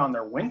just stayed on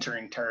their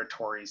wintering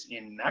territories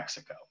in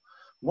Mexico?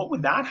 What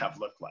would that have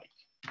looked like?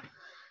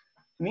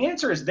 And the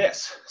answer is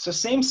this. So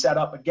same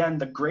setup. Again,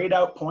 the grayed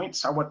out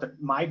points are what the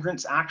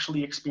migrants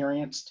actually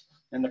experienced,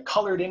 and the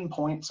colored in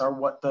points are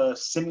what the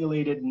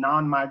simulated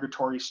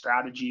non-migratory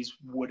strategies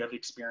would have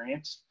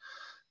experienced.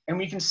 And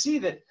we can see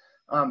that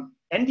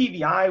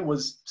NDVI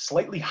was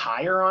slightly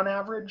higher on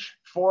average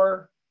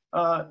for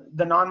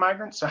the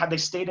non-migrants. So had they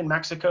stayed in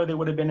Mexico, they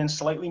would have been in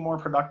slightly more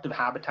productive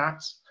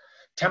habitats.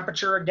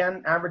 Temperature,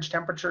 again, average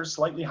temperature is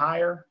slightly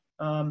higher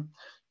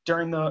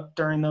during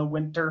the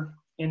winter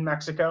in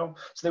Mexico.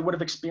 So they would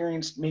have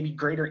experienced maybe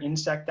greater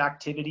insect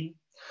activity.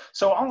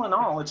 So all in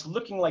all, it's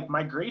looking like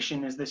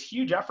migration is this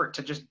huge effort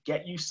to just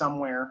get you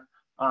somewhere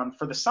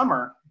for the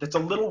summer that's a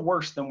little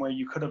worse than where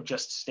you could have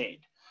just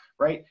stayed,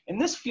 right? And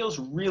this feels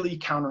really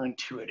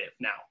counterintuitive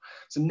now.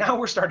 So now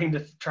we're starting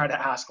to try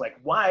to ask, like,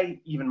 why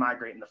even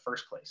migrate in the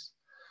first place?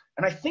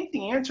 And I think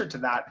the answer to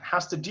that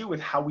has to do with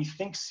how we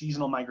think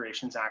seasonal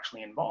migrations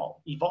actually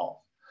evolve.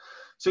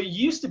 So it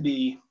used to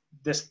be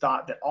this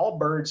thought that all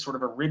birds sort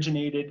of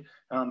originated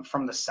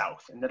from the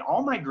south, and that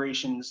all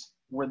migrations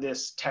were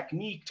this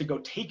technique to go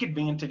take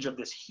advantage of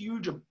this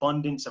huge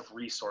abundance of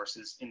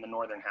resources in the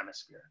northern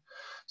hemisphere.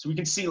 So we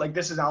can see, like,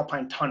 this is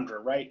alpine tundra,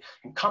 right?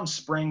 And come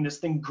spring, this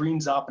thing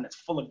greens up and it's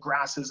full of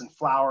grasses and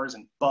flowers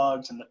and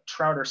bugs, and the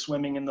trout are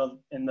swimming in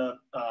the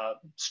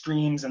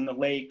streams and the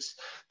lakes.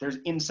 There's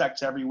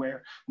insects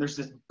everywhere. There's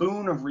this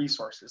boon of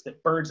resources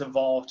that birds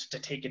evolved to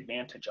take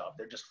advantage of.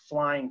 They're just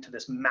flying to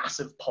this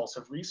massive pulse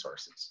of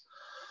resources.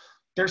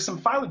 There's some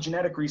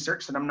phylogenetic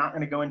research that I'm not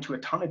going to go into a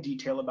ton of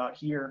detail about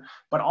here,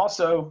 but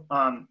also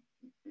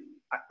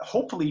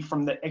hopefully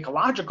from the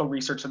ecological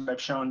research that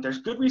I've shown, there's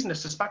good reason to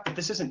suspect that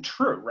this isn't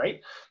true, right?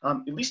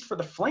 At least for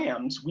the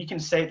flams, we can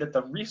say that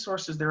the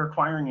resources they're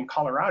acquiring in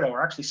Colorado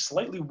are actually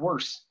slightly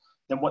worse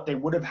than what they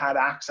would have had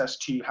access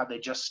to had they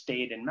just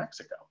stayed in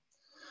Mexico.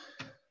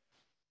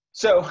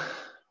 So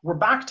we're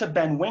back to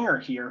Ben Winger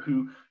here,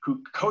 who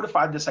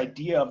codified this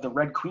idea of the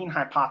Red Queen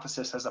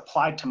hypothesis as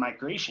applied to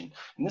migration.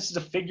 And this is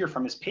a figure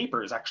from his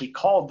papers, actually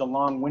called The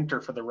Long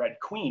Winter for the Red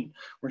Queen,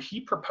 where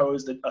he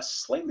proposed a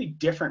slightly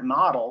different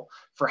model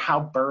for how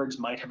birds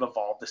might have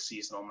evolved the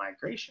seasonal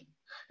migration.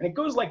 And it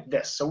goes like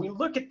this. So we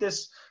look at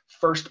this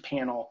first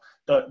panel.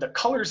 The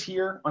colors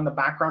here on the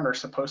background are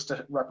supposed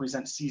to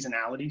represent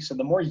seasonality. So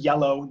the more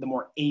yellow, the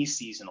more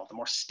aseasonal, the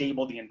more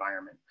stable the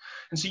environment.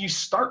 And so you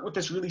start with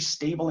this really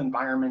stable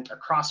environment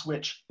across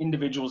which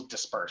individuals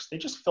disperse. They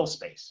just fill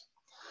space.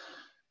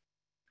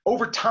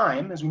 Over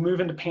time, as we move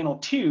into panel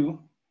 2,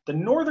 the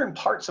northern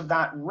parts of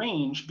that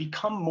range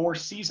become more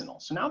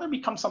seasonal. So now there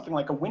becomes something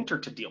like a winter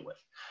to deal with.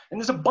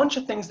 And there's a bunch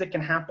of things that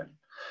can happen.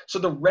 So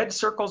the red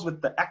circles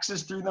with the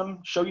X's through them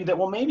show you that,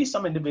 well, maybe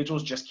some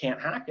individuals just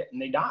can't hack it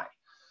and they die.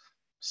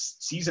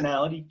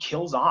 Seasonality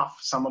kills off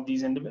some of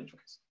these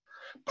individuals.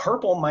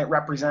 Purple might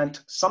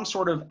represent some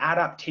sort of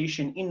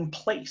adaptation in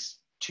place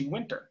to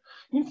winter.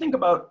 You think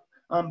about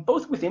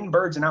both within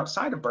birds and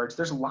outside of birds,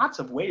 there's lots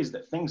of ways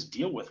that things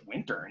deal with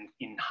winter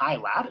in high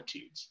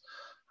latitudes.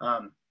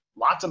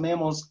 Lots of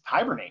mammals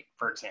hibernate,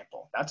 for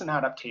example. That's an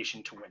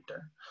adaptation to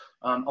winter.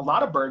 A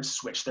lot of birds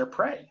switch their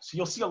prey. So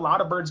you'll see a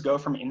lot of birds go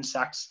from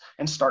insects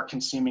and start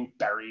consuming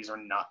berries or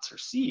nuts or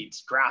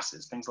seeds,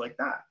 grasses, things like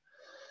that.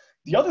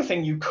 The other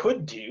thing you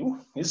could do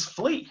is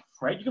flee,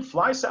 right? You could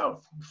fly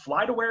south,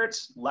 fly to where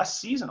it's less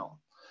seasonal.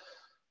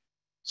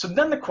 So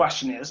then the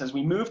question is, as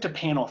we move to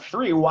panel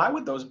 3, why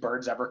would those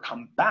birds ever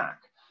come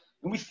back?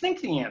 And we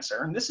think the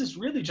answer, and this is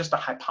really just a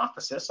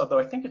hypothesis, although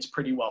I think it's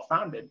pretty well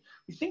founded,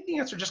 we think the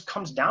answer just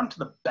comes down to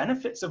the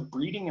benefits of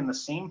breeding in the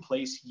same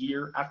place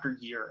year after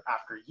year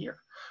after year,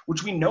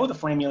 which we know the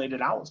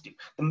flammulated owls do.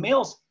 The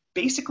males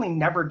basically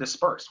never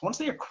disperse. Once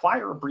they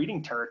acquire a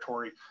breeding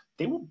territory,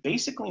 they will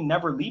basically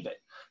never leave it.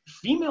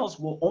 Females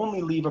will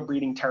only leave a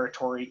breeding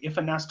territory if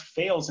a nest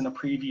fails in a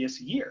previous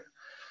year.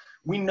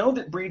 We know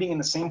that breeding in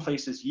the same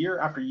places year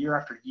after year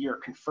after year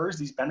confers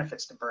these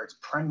benefits to birds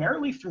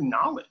primarily through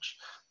knowledge.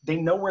 They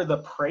know where the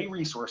prey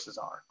resources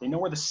are. They know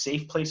where the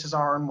safe places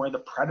are and where the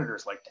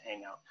predators like to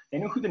hang out. They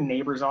know who the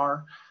neighbors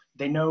are.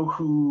 They know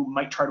who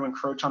might try to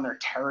encroach on their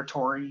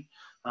territory.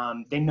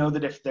 They know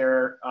that if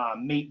their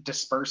mate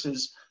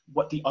disperses,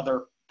 what the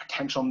other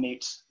potential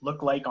mates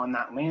look like on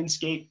that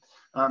landscape.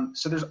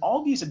 So there's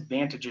all these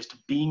advantages to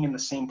being in the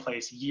same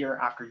place year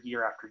after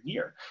year after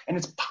year. And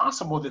it's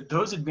possible that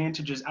those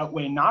advantages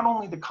outweigh not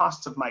only the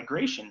costs of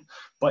migration,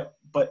 but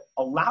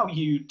allow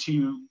you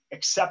to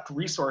accept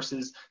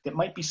resources that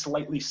might be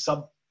slightly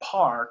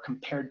subpar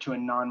compared to a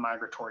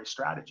non-migratory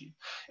strategy.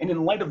 And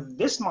in light of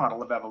this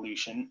model of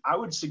evolution, I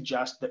would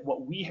suggest that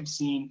what we have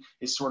seen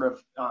is sort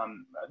of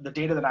the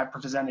data that I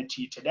presented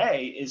to you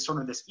today is sort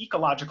of this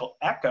ecological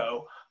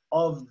echo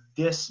of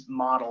this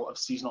model of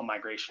seasonal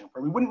migration,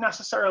 where we wouldn't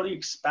necessarily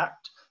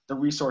expect the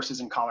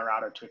resources in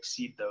Colorado to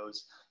exceed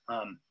those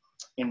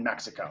in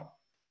Mexico.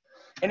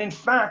 And in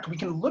fact, we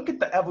can look at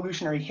the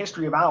evolutionary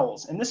history of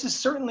owls, and this is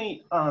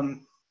certainly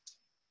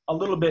a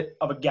little bit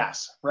of a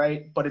guess,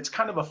 right? But it's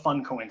kind of a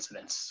fun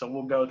coincidence, so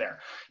we'll go there.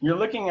 You're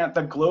looking at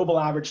the global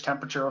average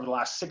temperature over the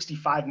last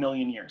 65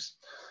 million years.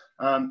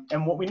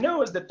 And what we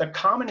know is that the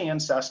common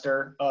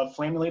ancestor of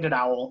flammulated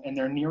owl and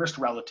their nearest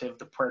relative,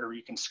 the Puerto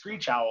Rican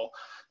screech owl,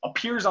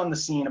 appears on the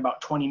scene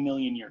about 20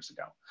 million years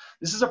ago.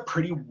 This is a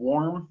pretty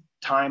warm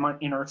time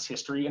in Earth's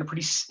history and a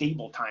pretty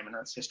stable time in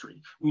Earth's history.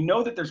 We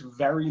know that there's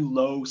very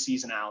low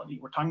seasonality.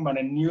 We're talking about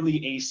a nearly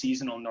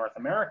aseasonal North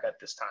America at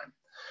this time.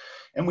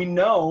 And we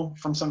know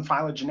from some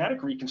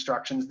phylogenetic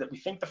reconstructions that we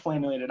think the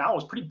flammulated owl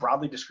is pretty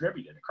broadly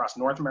distributed across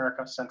North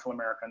America, Central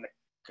America, and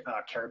the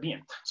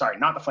Caribbean. Sorry,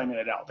 not the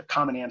flammulated owl, the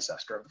common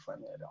ancestor of the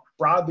flammulated owl,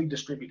 broadly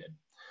distributed.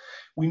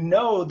 We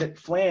know that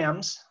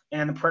flams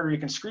and the Puerto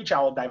Rican screech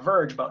owl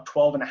diverged about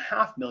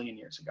 12.5 million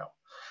years ago.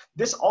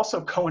 This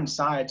also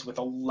coincides with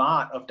a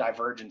lot of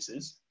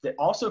divergences that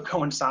also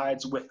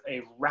coincides with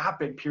a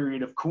rapid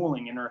period of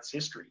cooling in Earth's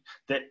history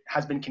that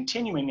has been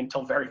continuing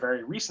until very,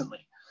 very recently.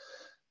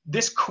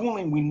 This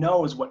cooling we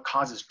know is what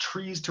causes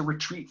trees to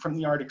retreat from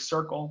the Arctic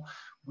Circle.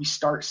 We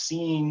start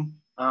seeing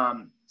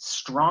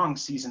strong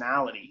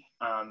seasonality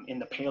in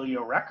the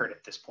paleo record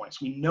at this point. So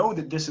we know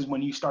that this is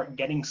when you start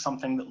getting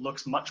something that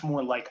looks much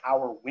more like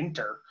our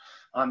winter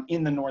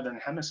in the Northern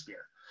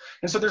Hemisphere.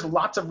 And so there's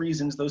lots of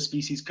reasons those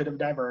species could have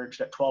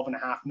diverged at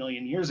 12.5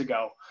 million years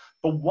ago,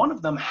 but one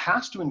of them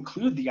has to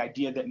include the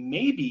idea that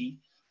maybe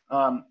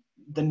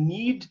the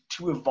need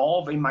to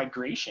evolve a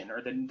migration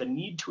or the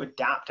need to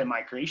adapt a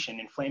migration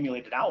in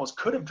flammulated owls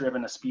could have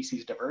driven a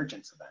species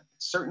divergence event.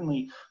 It's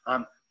certainly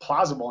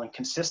plausible and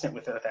consistent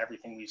with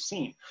everything we've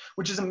seen,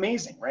 which is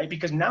amazing, right?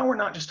 Because now we're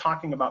not just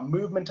talking about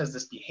movement as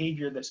this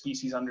behavior that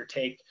species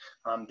undertake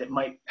that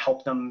might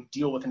help them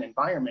deal with an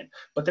environment,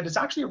 but that it's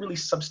actually a really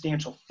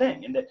substantial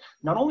thing. And that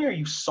not only are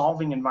you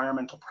solving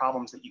environmental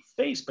problems that you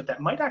face, but that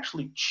might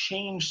actually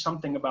change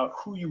something about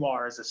who you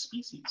are as a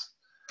species.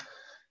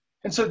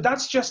 And so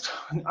that's just,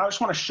 I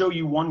just want to show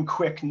you one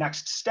quick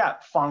next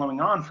step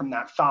following on from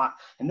that thought.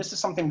 And this is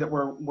something that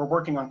we're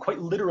working on quite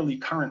literally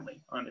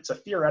currently. It's a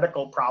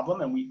theoretical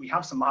problem, and we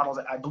have some models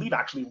that I believe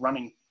actually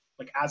running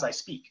like as I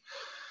speak.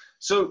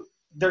 So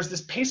there's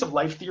this pace of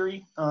life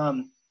theory.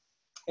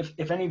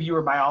 If any of you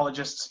are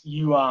biologists,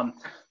 you'll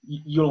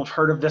have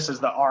heard of this as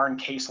the R and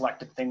K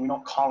selected thing. We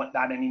don't call it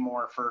that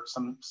anymore for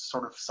some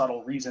sort of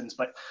subtle reasons.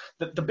 But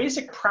the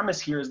basic premise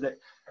here is that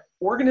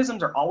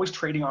organisms are always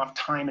trading off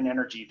time and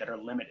energy that are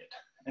limited.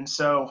 And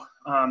so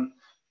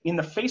in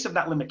the face of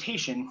that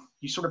limitation,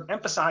 you sort of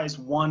emphasize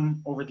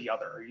one over the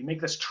other, or you make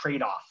this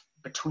trade-off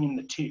between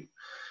the two.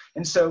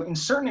 And so in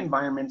certain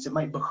environments, it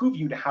might behoove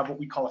you to have what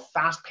we call a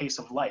fast pace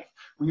of life,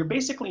 where you're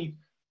basically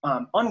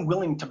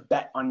unwilling to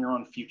bet on your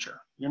own future.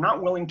 You're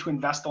not willing to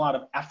invest a lot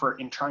of effort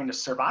in trying to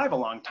survive a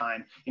long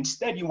time.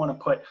 Instead, you want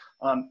to put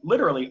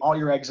literally all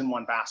your eggs in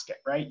one basket,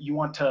 right? You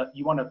want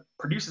to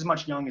produce as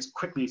much young as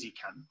quickly as you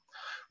can.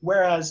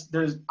 Whereas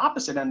there's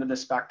opposite end of the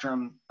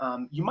spectrum,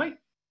 you might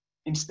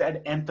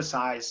instead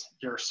emphasize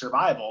your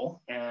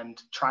survival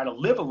and try to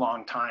live a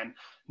long time,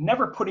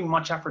 never putting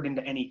much effort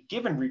into any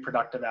given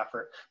reproductive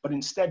effort, but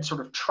instead sort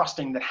of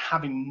trusting that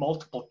having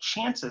multiple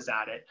chances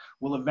at it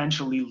will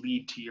eventually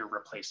lead to your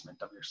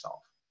replacement of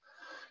yourself.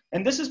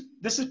 And this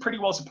is pretty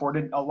well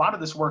supported. A lot of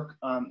this work,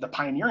 the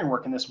pioneering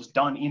work in this was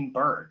done in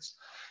birds.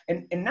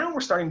 And now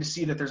we're starting to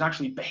see that there's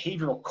actually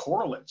behavioral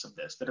correlates of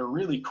this that are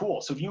really cool.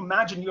 So if you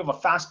imagine you have a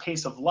fast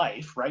pace of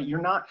life, right? You're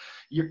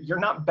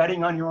not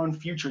betting on your own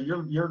future.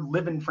 You're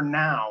living for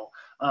now.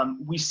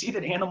 We see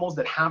that animals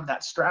that have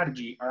that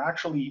strategy are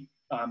actually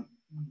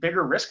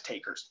bigger risk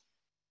takers.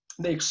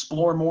 They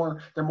explore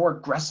more, they're more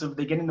aggressive,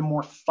 they get into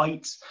more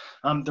fights,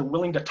 they're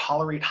willing to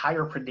tolerate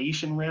higher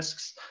predation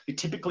risks, they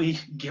typically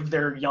give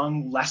their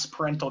young less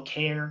parental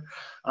care.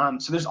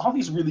 So there's all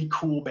these really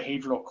cool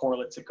behavioral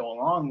correlates that go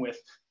along with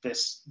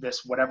this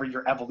whatever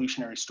your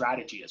evolutionary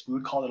strategy is. We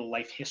would call it a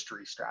life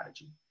history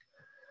strategy.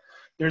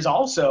 There's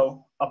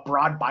also a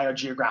broad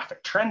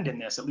biogeographic trend in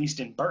this, at least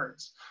in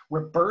birds,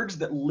 where birds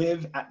that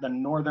live at the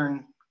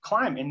northern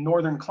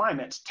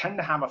climates tend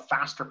to have a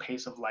faster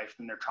pace of life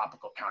than their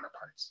tropical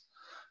counterparts.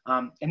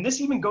 And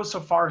this even goes so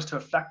far as to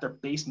affect their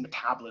base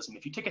metabolism.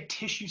 If you take a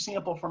tissue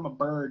sample from a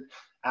bird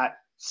at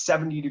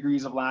 70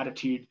 degrees of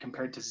latitude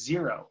compared to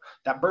 0,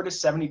 that bird at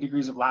 70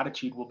 degrees of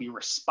latitude will be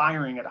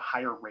respiring at a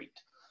higher rate.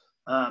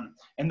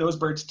 And those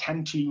birds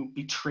tend to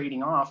be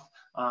trading off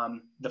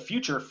the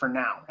future for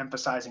now,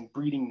 emphasizing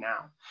breeding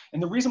now.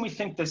 And the reason we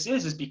think this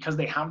is because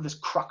they have this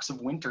crux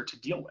of winter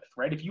to deal with,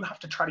 right? If you have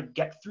to try to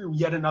get through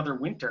yet another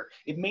winter,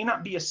 it may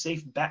not be a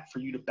safe bet for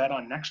you to bet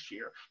on next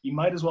year. You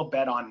might as well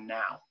bet on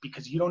now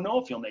because you don't know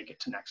if you'll make it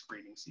to next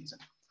breeding season.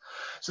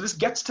 So this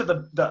gets to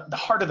the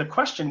heart of the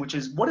question, which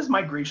is, what does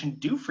migration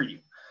do for you?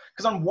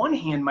 Because on one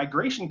hand,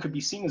 migration could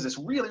be seen as this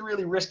really,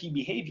 really risky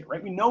behavior,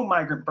 right? We know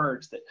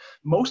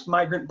most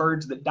migrant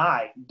birds that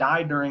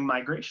die during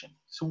migration.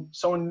 So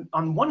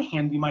on one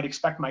hand, we might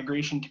expect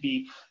migration to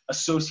be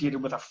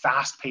associated with a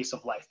fast pace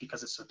of life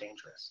because it's so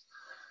dangerous.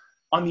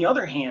 On the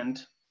other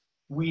hand,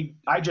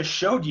 I just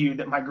showed you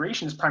that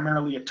migration is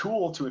primarily a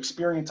tool to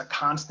experience a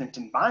constant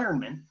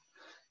environment.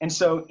 And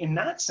so in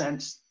that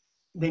sense,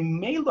 they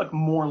may look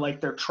more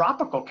like their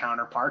tropical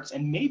counterparts,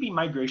 and maybe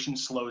migration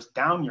slows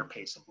down your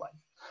pace of life.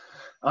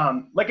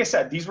 Like I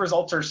said, these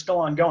results are still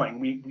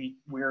ongoing.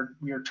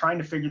 We're trying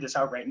to figure this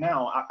out right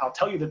now. I'll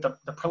tell you that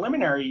the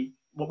preliminary,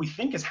 what we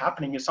think is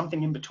happening is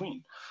something in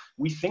between.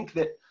 We think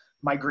that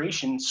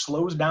migration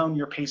slows down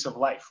your pace of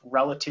life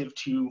relative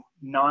to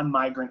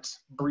non-migrants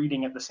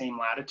breeding at the same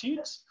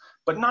latitudes,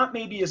 but not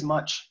maybe as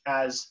much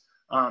as,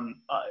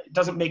 it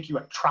doesn't make you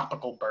a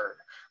tropical bird,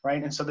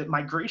 right? And so that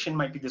migration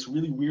might be this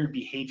really weird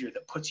behavior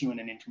that puts you in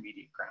an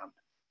intermediate ground.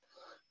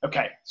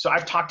 Okay, so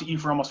I've talked to you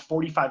for almost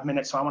 45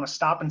 minutes, so I want to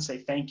stop and say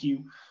thank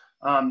you.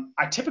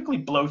 I typically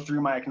blow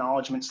through my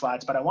acknowledgement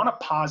slides, but I want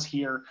to pause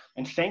here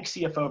and thank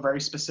CFO very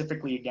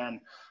specifically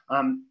again.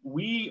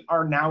 We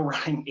are now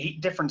running 8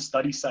 different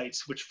study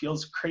sites, which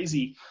feels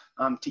crazy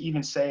to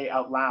even say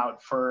out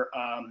loud, for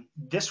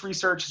this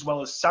research as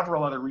well as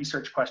several other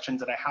research questions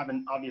that I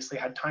haven't obviously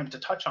had time to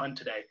touch on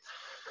today.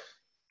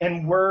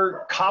 And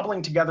we're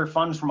cobbling together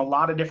funds from a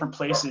lot of different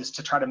places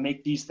to try to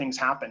make these things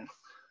happen.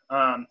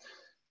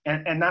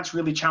 And that's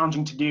really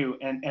challenging to do.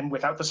 And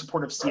without the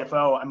support of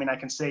CFO, I mean, I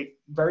can say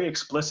very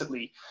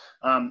explicitly,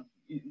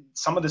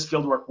 some of this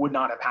field work would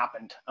not have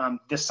happened.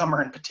 This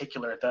summer in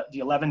particular, the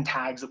 11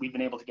 tags that we've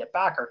been able to get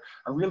back are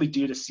really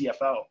due to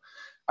CFO.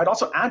 I'd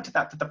also add to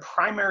that the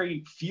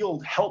primary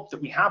field help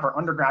that we have are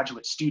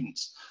undergraduate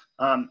students.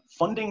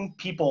 Funding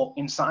people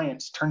in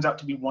science turns out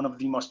to be one of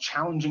the most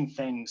challenging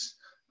things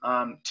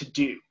to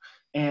do.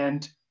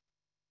 And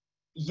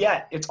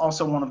yet it's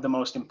also one of the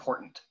most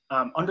important.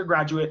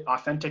 Undergraduate,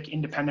 authentic,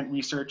 independent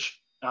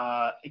research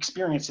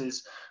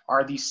experiences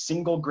are the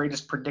single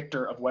greatest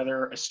predictor of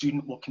whether a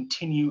student will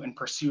continue and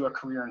pursue a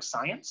career in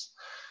science.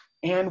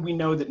 And we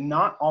know that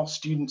not all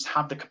students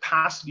have the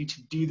capacity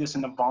to do this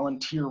in a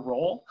volunteer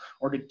role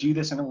or to do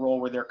this in a role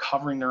where they're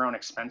covering their own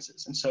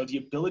expenses. And so the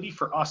ability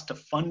for us to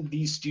fund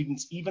these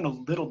students even a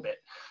little bit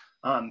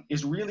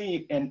is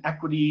really an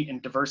equity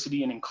and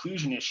diversity and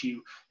inclusion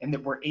issue, and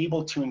that we're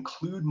able to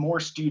include more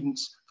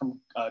students from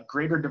a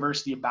greater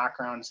diversity of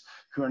backgrounds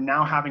who are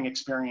now having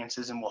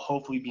experiences and will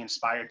hopefully be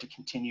inspired to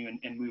continue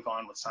and move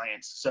on with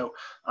science. So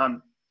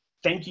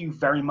thank you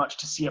very much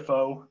to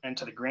CFO and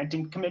to the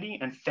granting committee,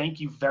 and thank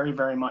you very,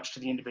 very much to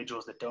the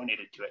individuals that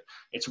donated to it.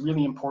 It's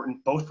really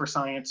important both for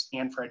science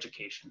and for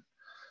education.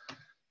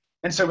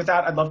 And so with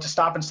that, I'd love to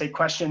stop and take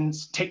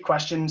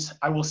questions.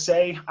 I will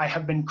say I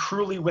have been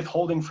cruelly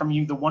withholding from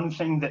you the one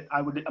thing that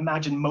I would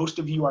imagine most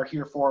of you are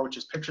here for, which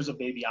is pictures of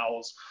baby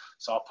owls.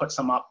 So I'll put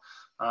some up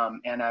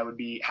and I would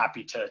be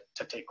happy to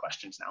take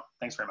questions now.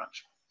 Thanks very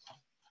much.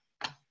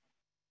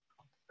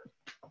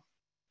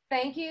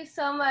 Thank you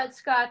so much,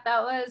 Scott.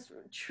 That was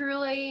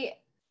truly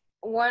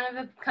one of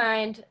a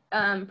kind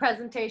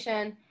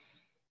presentation.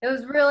 It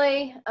was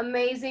really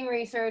amazing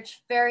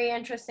research, very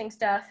interesting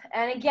stuff.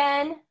 And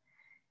again,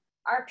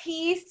 our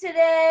piece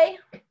today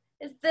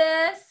is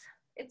this.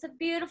 It's a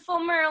beautiful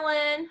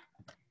Merlin.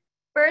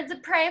 Birds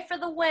of prey for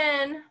the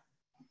win.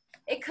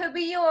 It could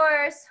be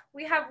yours.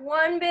 We have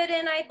one bid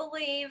in, I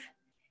believe.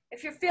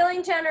 If you're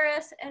feeling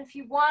generous and if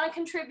you want to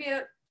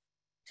contribute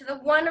to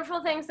the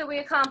wonderful things that we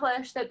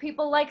accomplish, that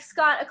people like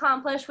Scott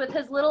accomplish with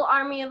his little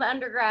army of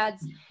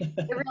undergrads,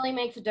 it really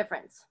makes a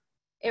difference.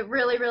 It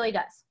really, really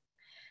does.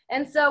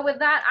 And so with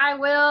that, I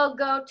will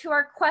go to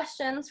our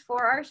questions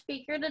for our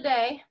speaker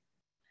today.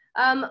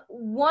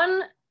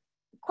 One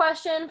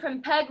question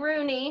from Peg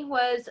Rooney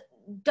was,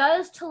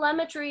 does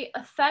telemetry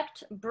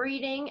affect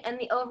breeding and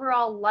the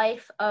overall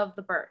life of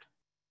the bird?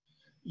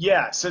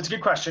 Yeah, so it's a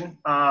good question.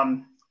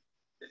 And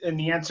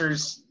the answer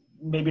is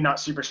maybe not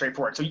super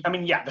straightforward. So, I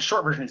mean, yeah, the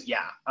short version is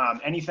yeah.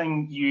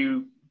 Anything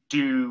you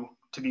do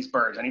to these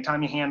birds,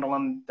 anytime you handle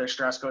them, their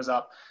stress goes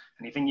up.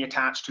 Anything you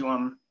attach to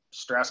them,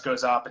 stress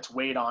goes up, it's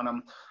weight on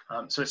them.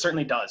 So it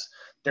certainly does.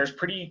 There's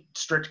pretty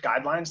strict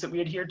guidelines that we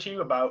adhere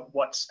to about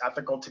what's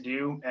ethical to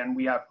do. And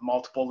we have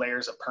multiple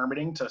layers of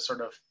permitting to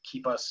sort of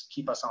keep us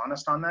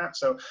honest on that.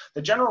 So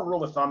the general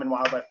rule of thumb in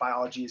wildlife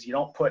biology is you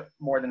don't put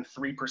more than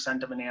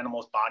 3% of an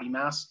animal's body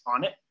mass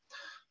on it.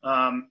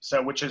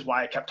 So which is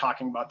why I kept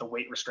talking about the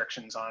weight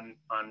restrictions on,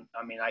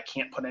 I mean, I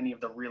can't put any of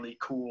the really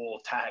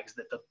cool tags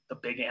that the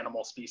big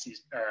animal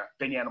species or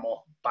big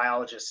animal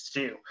biologists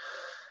do.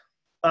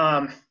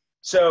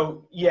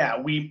 So yeah,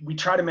 we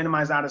try to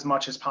minimize that as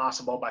much as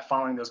possible by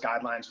following those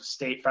guidelines with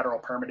state, federal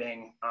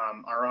permitting,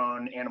 our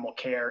own animal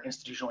care,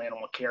 institutional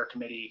animal care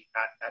committee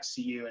at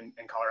CU and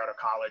Colorado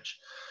College.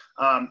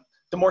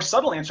 The more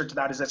subtle answer to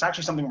that is it's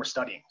actually something we're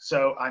studying.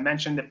 So I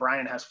mentioned that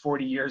Brian has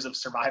 40 years of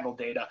survival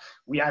data.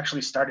 We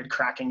actually started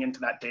cracking into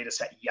that data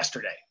set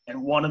yesterday.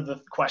 And one of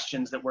the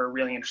questions that we're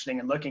really interested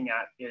in looking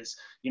at is,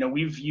 you know,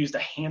 we've used a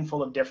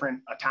handful of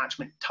different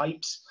attachment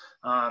types,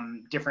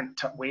 different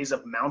ways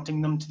of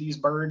mounting them to these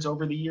birds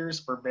over the years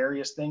for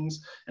various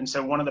things. And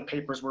so one of the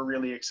papers we're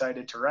really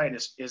excited to write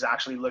is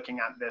actually looking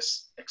at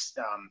this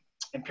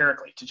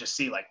empirically to just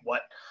see like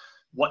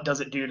what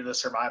does it do to the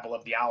survival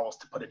of the owls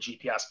to put a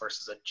GPS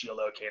versus a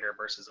geolocator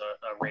versus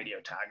a radio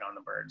tag on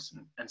the birds.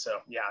 And so,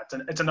 yeah,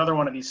 it's another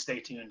one of these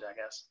stay tuned, I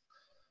guess.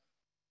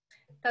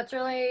 That's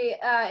really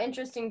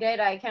interesting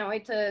data. I can't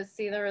wait to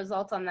see the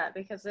results on that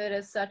because it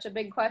is such a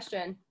big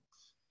question.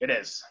 It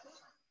is.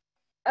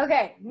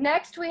 Okay,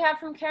 next we have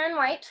from Karen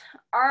White.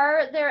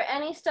 Are there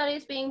any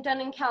studies being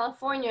done in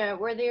California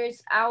where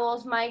these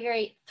owls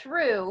migrate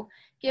through,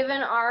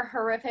 given our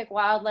horrific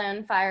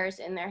wildland fires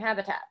in their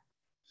habitat?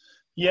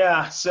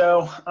 Yeah,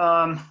 so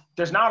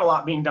there's not a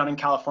lot being done in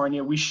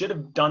California. We should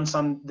have done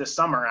some this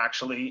summer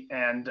actually,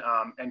 and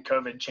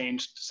COVID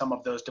changed some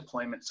of those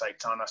deployment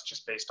sites on us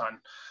just based on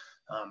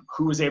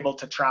who was able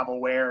to travel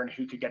where and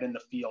who could get in the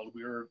field.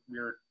 We were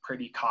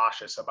pretty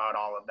cautious about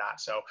all of that.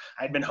 So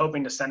I'd been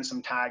hoping to send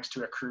some tags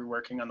to a crew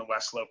working on the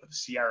west slope of the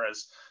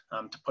Sierras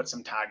to put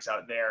some tags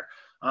out there.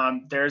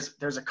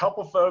 There's a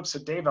couple folks. So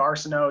Dave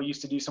Arsenault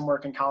used to do some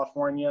work in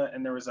California,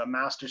 and there was a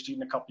master's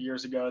student a couple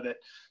years ago that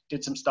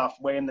did some stuff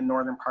way in the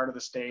northern part of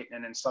the state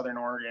and in Southern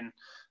Oregon.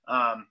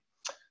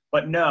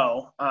 But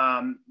no,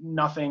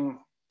 nothing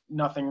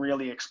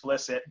really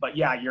explicit. But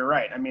yeah, you're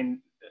right. I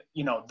mean,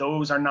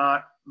 those are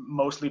not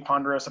mostly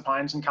ponderosa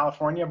pines in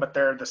California, but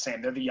they're the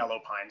same. They're the yellow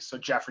pines. So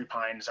Jeffrey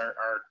pines are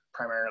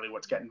primarily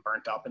what's getting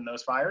burnt up in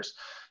those fires.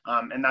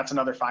 And that's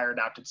another fire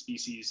adapted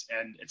species.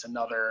 And it's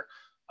another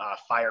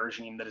fire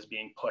regime that is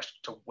being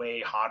pushed to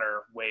way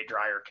hotter, way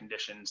drier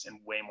conditions and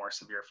way more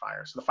severe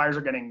fires. So the fires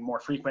are getting more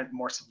frequent,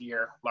 more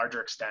severe,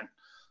 larger extent.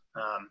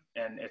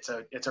 And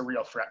it's a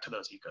real threat to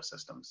those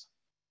ecosystems.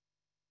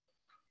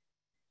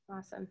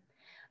 Awesome.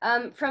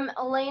 From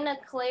Elena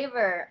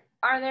Claver,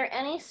 are there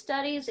any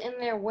studies in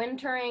their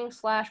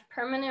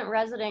wintering/permanent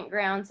resident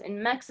grounds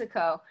in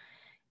Mexico?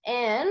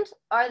 And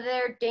are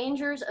there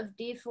dangers of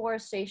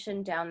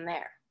deforestation down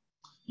there?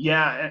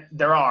 Yeah,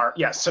 there are.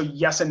 Yes. So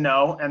yes and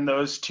no. And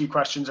those two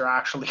questions are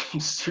actually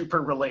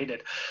super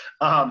related.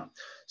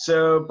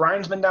 So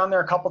Brian's been down there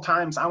a couple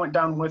times. I went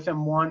down with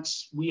him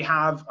once. We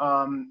have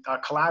a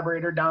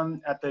collaborator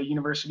down at the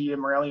University of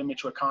Morelia,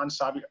 Michoacan,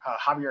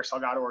 Javier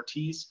Salgado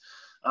Ortiz.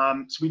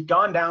 So we've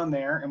gone down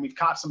there and we've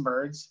caught some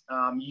birds.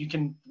 You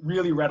can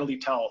really readily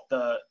tell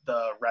the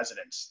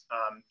residents.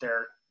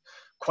 They're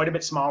quite a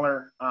bit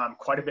smaller,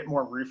 quite a bit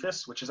more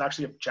rufous, which is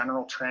actually a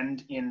general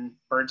trend in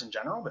birds in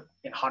general, but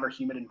in hotter,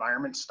 humid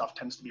environments, stuff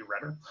tends to be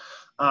redder.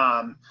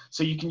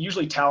 So you can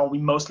usually tell. We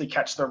mostly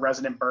catch the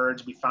resident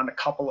birds. We found a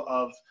couple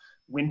of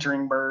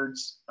wintering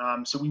birds.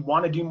 So we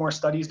want to do more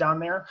studies down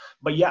there.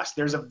 But yes,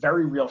 there's a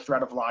very real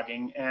threat of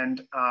logging.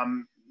 And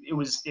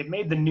it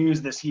made the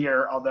news this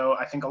year, although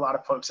I think a lot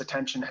of folks'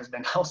 attention has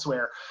been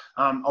elsewhere.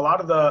 A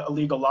lot of the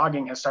illegal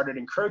logging has started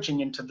encroaching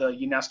into the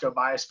UNESCO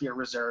biosphere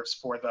reserves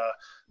for the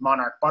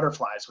monarch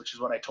butterflies, which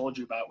is what I told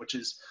you about, which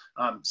is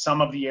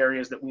some of the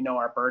areas that we know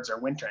our birds are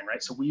wintering,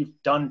 right? So we've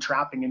done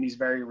trapping in these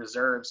very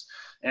reserves,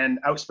 and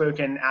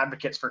outspoken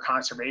advocates for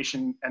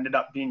conservation ended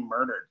up being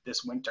murdered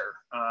this winter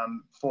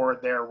for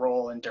their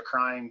role in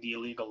decrying the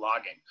illegal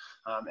logging.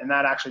 And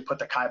that actually put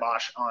the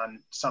kibosh on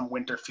some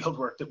winter field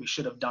work that we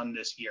should have done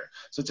this year.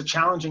 So it's a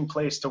challenging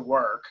place to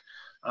work.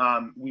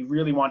 We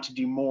really want to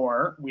do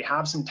more. We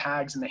have some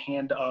tags in the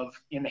hands of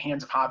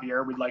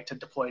Javier we'd like to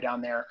deploy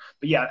down there.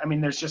 But yeah, I mean,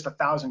 there's just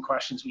 1,000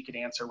 questions we could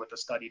answer with a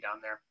study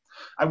down there.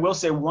 I will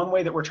say one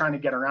way that we're trying to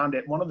get around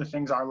it, one of the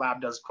things our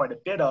lab does quite a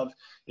bit of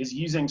is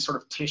using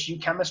sort of tissue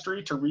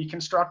chemistry to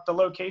reconstruct the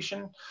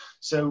location.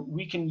 So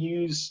we can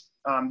use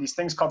these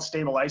things called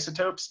stable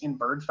isotopes in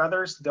bird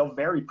feathers. They'll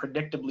vary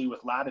predictably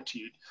with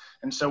latitude.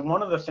 And so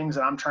one of the things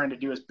that I'm trying to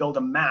do is build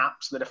a map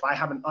so that if I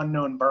have an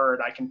unknown bird,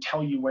 I can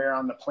tell you where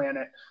on the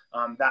planet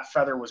that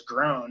feather was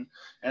grown.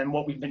 And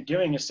what we've been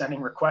doing is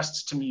sending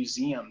requests to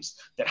museums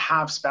that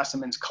have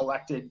specimens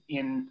collected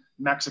in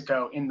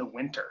Mexico in the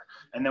winter.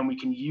 And then we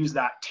can use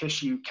that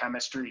tissue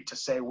chemistry to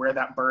say where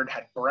that bird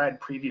had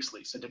bred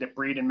previously. So did it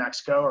breed in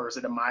Mexico, or is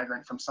it a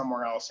migrant from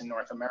somewhere else in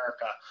North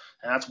America?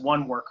 And that's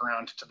one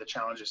workaround to the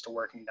challenges to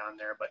working down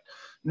there. But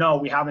no,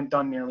 we haven't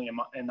done nearly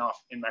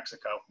enough in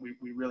Mexico. We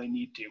really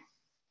need to.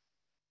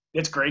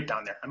 It's great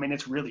down there. I mean,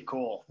 it's really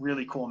cool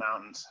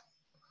mountains.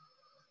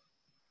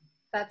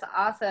 That's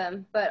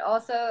awesome, but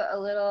also a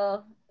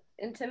little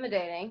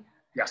intimidating.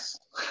 Yes.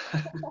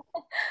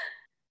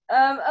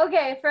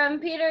 Okay, from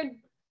Peter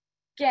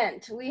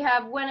Gent, we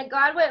have, when a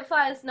godwit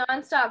flies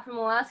nonstop from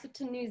Alaska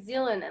to New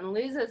Zealand and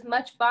loses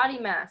much body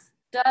mass,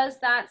 does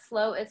that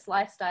slow its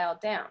lifestyle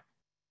down?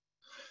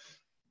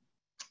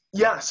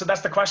 Yeah, so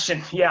that's the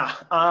question. Yeah,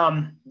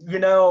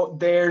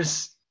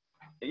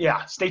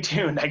 stay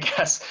tuned, I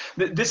guess.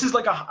 This is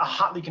like a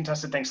hotly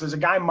contested thing. So there's a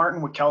guy,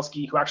 Martin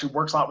Wikelski, who actually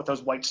works a lot with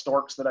those white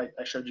storks that I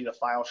showed you the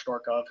file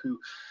stork of, who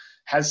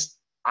has,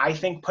 I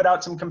think, put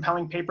out some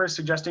compelling papers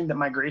suggesting that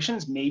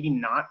migration's maybe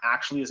not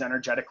actually as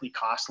energetically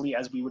costly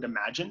as we would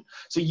imagine.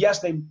 So yes,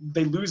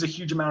 they lose a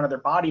huge amount of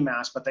their body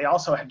mass, but they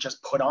also had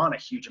just put on a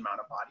huge amount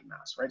of body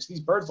mass, right? So these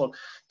birds,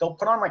 they'll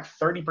put on like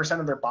 30%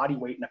 of their body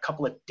weight in a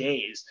couple of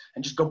days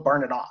and just go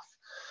burn it off.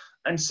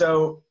 And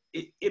so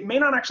it may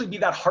not actually be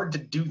that hard to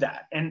do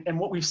that. And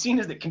what we've seen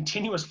is that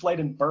continuous flight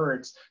in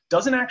birds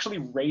doesn't actually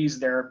raise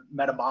their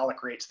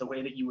metabolic rates the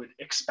way that you would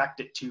expect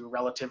it to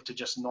relative to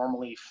just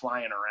normally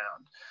flying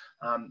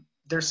around.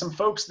 There's some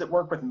folks that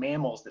work with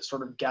mammals that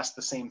sort of guess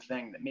the same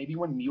thing, that maybe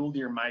when mule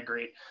deer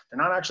migrate, they're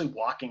not actually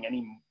walking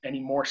any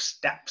more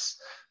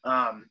steps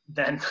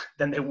than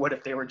they would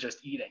if they were just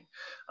eating.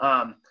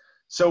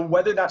 So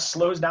whether that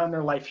slows down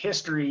their life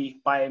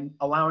history by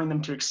allowing them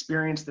to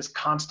experience this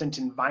constant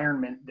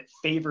environment that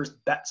favors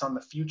bets on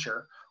the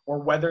future, or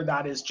whether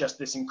that is just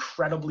this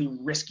incredibly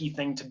risky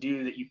thing to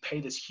do that you pay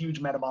this huge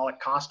metabolic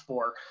cost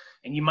for,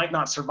 and you might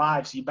not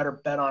survive, so you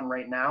better bet on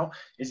right now,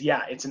 is,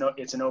 yeah, it's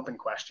an open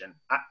question.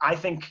 I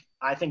think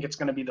it's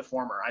going to be the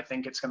former. I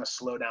think it's going to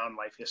slow down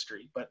life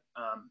history, but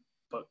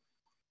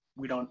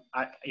we don't.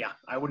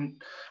 I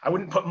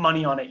wouldn't put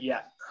money on it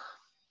yet.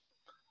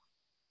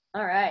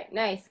 All right,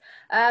 nice.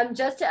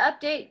 Just to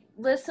update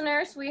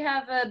listeners, we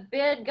have a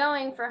bid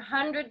going for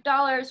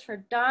 $100 for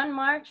Dawn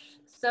March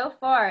so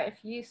far. If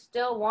you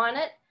still want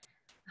it,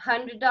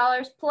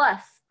 $100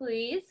 plus,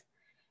 please.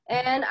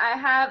 And I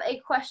have a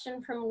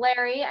question from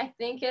Larry. I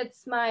think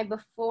it's my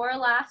before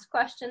last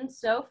question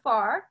so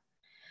far.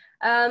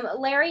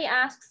 Larry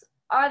asks,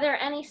 are there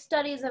any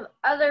studies of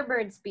other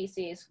bird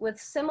species with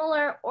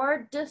similar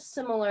or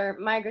dissimilar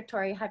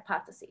migratory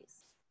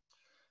hypotheses?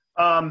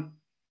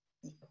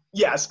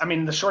 Yes, I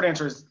mean, the short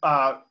answer is,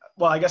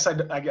 well, I guess I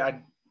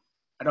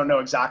don't know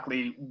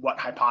exactly what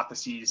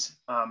hypotheses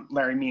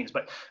Larry means,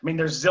 but I mean,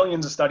 there's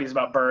zillions of studies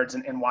about birds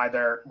and why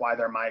they're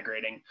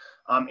migrating.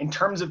 In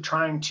terms of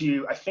trying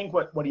to, I think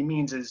what he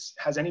means is,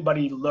 has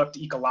anybody looked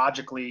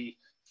ecologically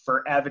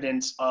for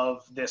evidence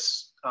of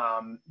this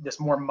this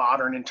more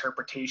modern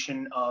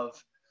interpretation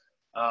of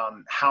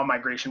how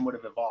migration would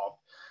have evolved?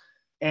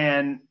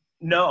 And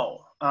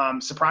no,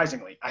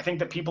 surprisingly, I think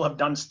that people have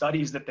done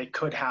studies that they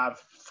could have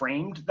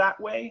framed that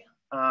way,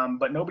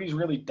 but nobody's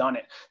really done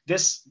it.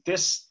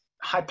 This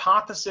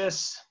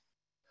hypothesis,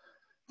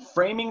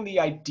 framing the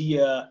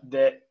idea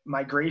that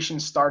migration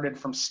started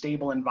from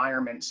stable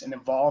environments and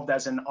evolved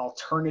as an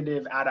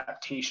alternative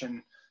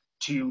adaptation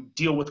to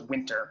deal with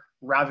winter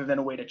rather than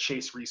a way to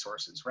chase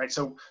resources, right?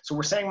 So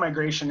we're saying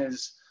migration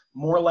is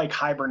more like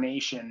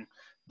hibernation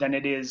than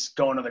it is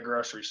going to the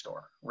grocery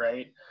store,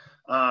 right?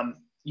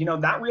 You know,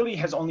 that really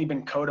has only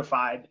been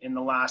codified in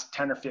the last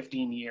 10 or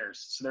 15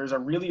 years. So there's a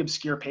really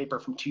obscure paper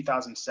from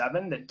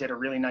 2007 that did a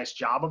really nice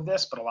job of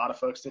this, but a lot of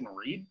folks didn't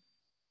read.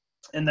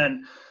 And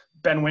then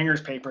Ben Winger's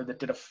paper that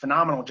did a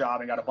phenomenal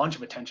job and got a bunch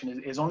of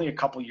attention is only a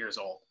couple years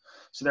old.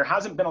 So there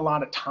hasn't been a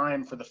lot of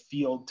time for the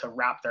field to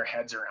wrap their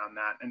heads around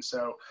that. And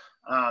so,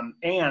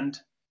 and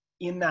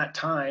in that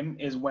time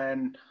is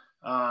when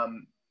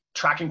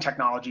tracking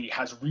technology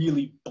has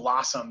really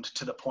blossomed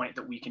to the point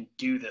that we can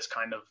do this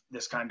kind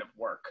of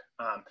work.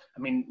 I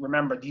mean,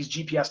 remember, these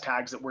GPS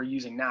tags that we're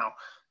using now,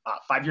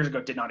 5 years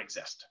ago did not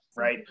exist,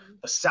 right? Mm-hmm.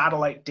 The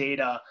satellite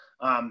data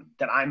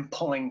that I'm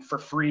pulling for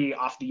free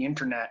off the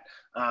internet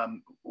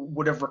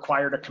would have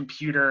required a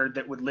computer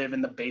that would live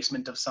in the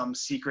basement of some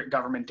secret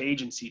government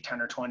agency 10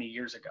 or 20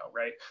 years ago,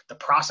 right? The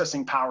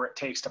processing power it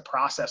takes to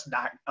process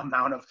that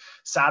amount of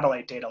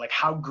satellite data, like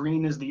how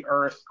green is the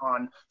Earth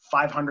on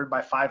 500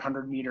 by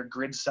 500 meter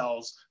grid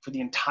cells for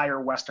the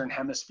entire Western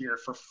Hemisphere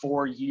for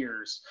 4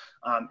 years.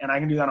 And I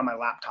can do that on my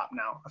laptop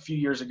now. A few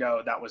years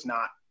ago, that was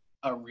not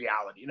a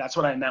reality. That's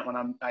what I meant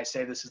when I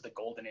say this is the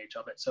golden age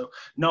of it. So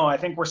no, I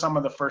think we're some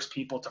of the first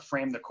people to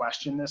frame the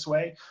question this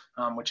way,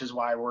 which is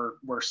why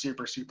we're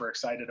super, super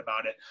excited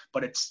about it.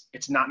 But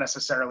it's not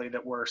necessarily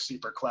that we're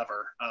super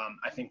clever.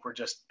 I think we're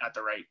just at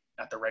the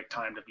right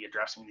time to be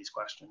addressing these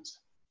questions.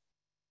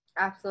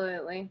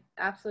 Absolutely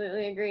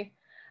agree.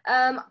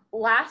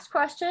 Last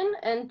question,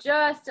 and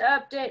just to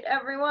update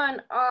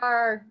everyone,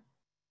 our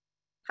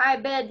high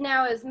bid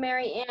now is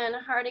Mary Ann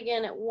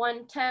Hardigan at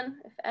 110,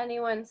 if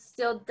anyone's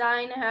still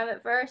dying to have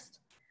it first.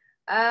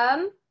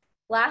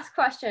 Last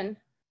question,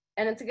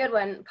 and it's a good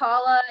one.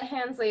 Paula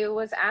Hansley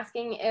was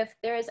asking if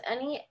there's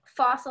any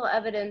fossil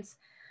evidence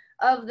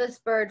of this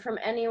bird from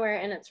anywhere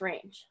in its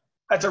range.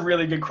 That's a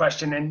really good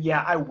question, and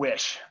yeah, I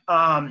wish.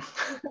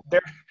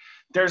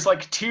 There's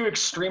like two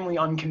extremely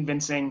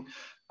unconvincing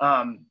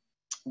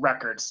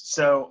records.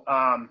 So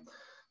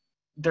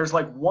there's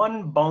like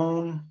one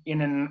bone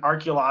in an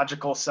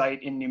archaeological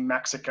site in New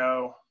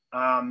Mexico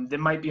that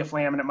might be a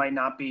flam and it might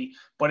not be,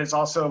 but it's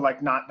also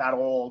like not that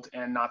old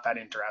and not that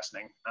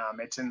interesting.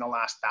 It's in the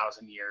last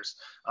 1,000 years.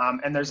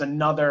 And there's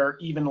another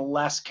even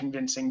less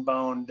convincing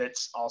bone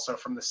that's also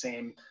from the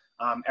same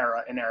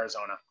era in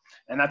Arizona.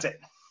 And that's it.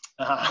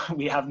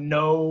 We have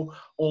no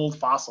old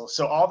fossils.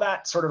 So all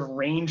that sort of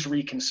range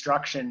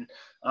reconstruction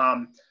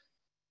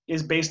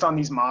is based on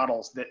these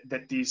models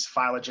that these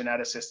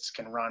phylogeneticists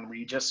can run, where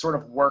you just sort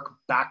of work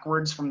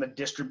backwards from the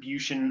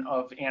distribution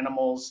of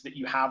animals that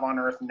you have on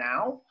Earth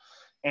now,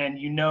 and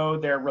you know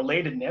their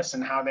relatedness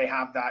and how they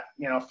have that,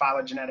 you know,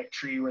 phylogenetic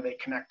tree where they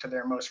connect to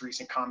their most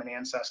recent common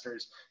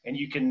ancestors, and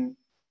you can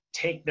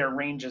take their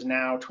ranges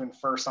now to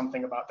infer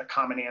something about the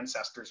common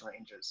ancestors'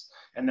 ranges,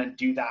 and then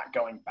do that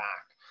going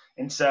back.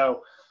 And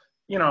so,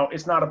 you know,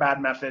 it's not a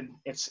bad method.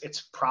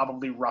 It's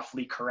probably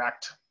roughly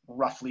correct,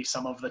 roughly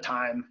some of the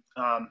time.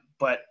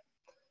 But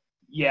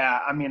yeah,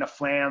 I mean, a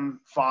flam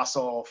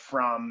fossil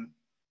from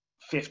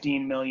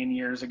 15 million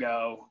years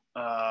ago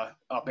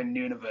up in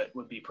Nunavut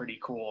would be pretty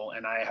cool.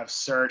 And I have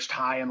searched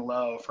high and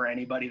low for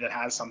anybody that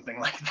has something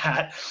like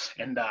that.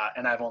 And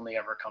I've only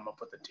ever come up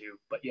with the two.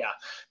 But yeah,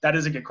 that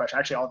is a good question.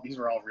 Actually, these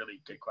were all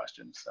really good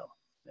questions. So,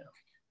 yeah.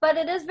 But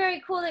it is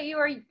very cool that you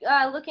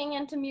are looking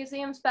into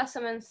museum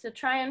specimens to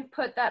try and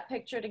put that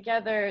picture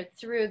together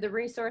through the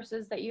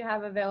resources that you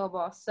have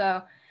available.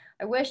 So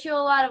I wish you a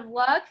lot of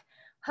luck.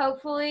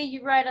 Hopefully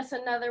you write us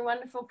another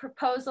wonderful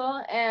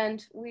proposal,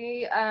 and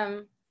we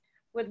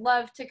would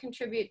love to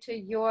contribute to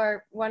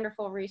your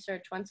wonderful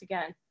research once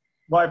again.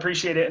 Well, I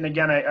appreciate it. And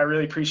again, I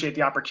really appreciate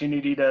the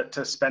opportunity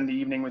to spend the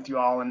evening with you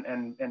all,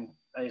 and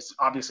it's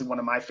obviously one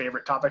of my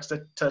favorite topics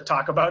to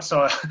talk about.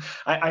 So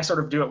I sort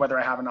of do it whether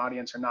I have an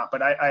audience or not,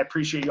 but I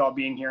appreciate you all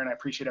being here, and I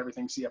appreciate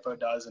everything CFO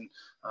does. And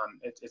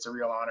it's a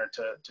real honor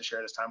to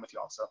share this time with you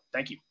all. So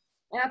thank you.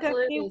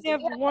 Absolutely. We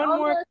have one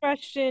more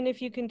question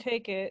if you can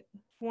take it.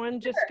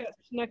 One just got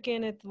snuck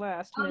in at the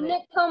last minute.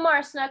 Nick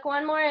Pomar snuck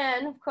one more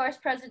in, of course,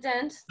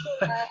 President.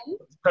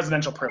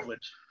 Presidential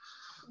privilege.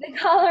 The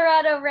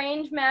Colorado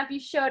range map you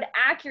showed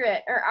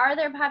accurate, or are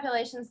there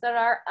populations that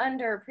are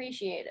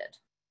underappreciated?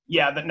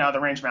 Yeah, no,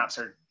 the range maps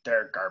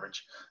they're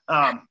garbage.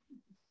 I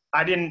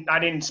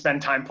didn't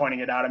spend time pointing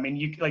it out. I mean,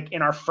 you like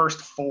in our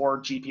first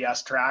 4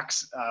 GPS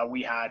tracks,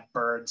 we had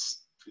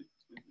birds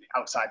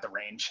outside the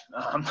range.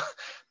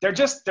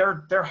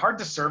 They're hard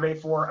to survey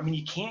for. I mean,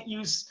 you can't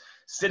use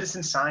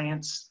citizen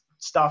science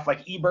stuff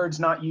like eBird's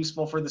not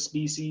useful for the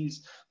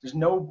species. There's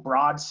no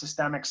broad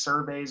systemic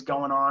surveys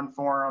going on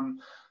for them.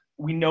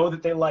 We know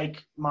that they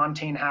like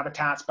montane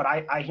habitats, but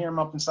I hear them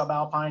up in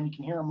subalpine. You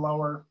can hear them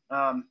lower.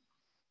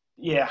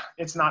 Yeah,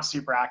 it's not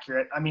super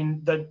accurate. I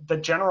mean, the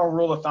general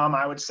rule of thumb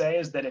I would say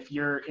is that if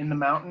you're in the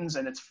mountains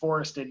and it's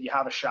forested, you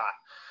have a shot.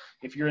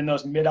 If you're in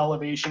those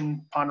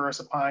mid-elevation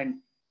ponderosa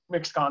pine,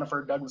 mixed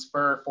conifer, Douglas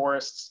fir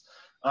forests,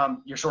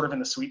 you're sort of in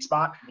the sweet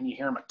spot, and you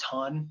hear them a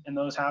ton in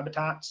those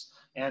habitats.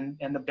 And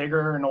the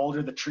bigger and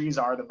older the trees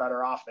are, the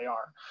better off they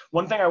are.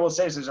 One thing I will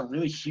say is there's a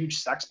really huge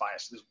sex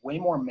bias. There's way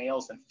more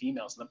males than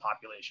females in the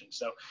population.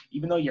 So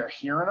even though you're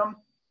hearing them,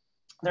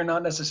 they're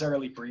not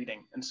necessarily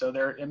breeding. And so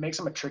it makes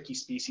them a tricky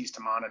species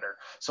to monitor.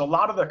 So a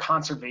lot of the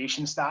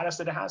conservation status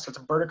that it has, so it's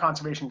a bird of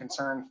conservation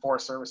concern,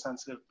 Forest Service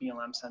sensitive,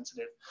 BLM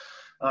sensitive.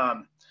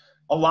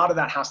 A lot of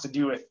that has to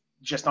do with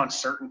just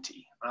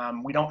uncertainty.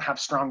 We don't have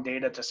strong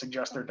data to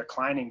suggest they're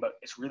declining, but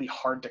it's really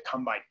hard to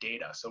come by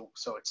data. So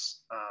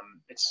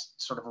it's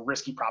sort of a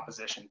risky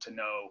proposition to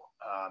know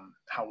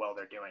how well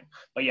they're doing.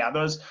 But yeah,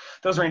 those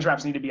range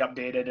maps need to be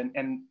updated,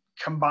 and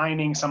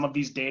combining some of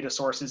these data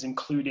sources,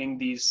 including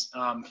these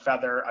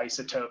feather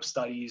isotope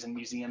studies and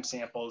museum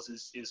samples,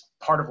 is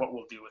part of what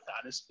we'll do with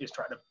that, is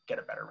try to get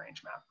a better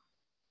range map.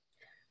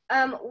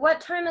 What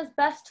time is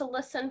best to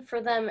listen for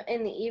them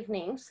in the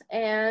evenings,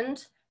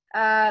 and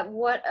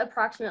what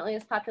approximately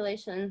is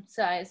population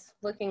size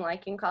looking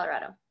like in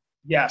Colorado?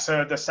 Yeah,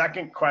 so the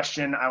second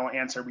question I will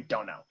answer, we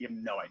don't know. We have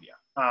no idea.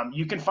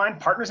 You can find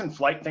Partners in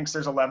Flight thinks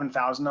there's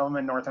 11,000 of them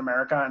in North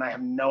America, and I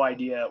have no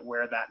idea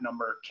where that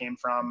number came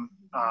from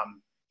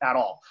at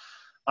all.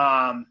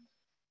 I'll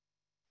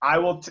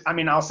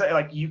say,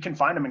 like, you can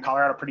find them in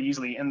Colorado pretty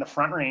easily. In the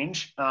Front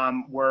Range,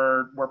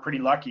 we're pretty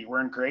lucky.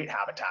 We're in great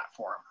habitat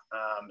for them.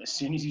 As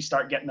soon as you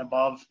start getting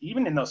above,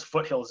 even in those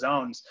foothill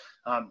zones,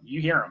 you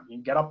hear them.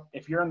 You get up,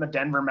 if you're in the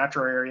Denver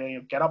metro area,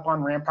 you get up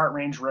on Rampart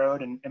Range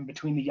Road, and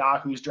between the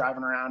yahoos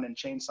driving around and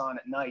chainsawing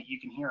at night, you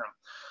can hear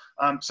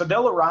them. So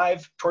they'll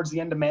arrive towards the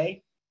end of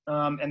May,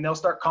 and they'll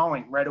start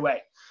calling right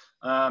away.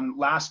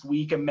 Last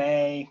week of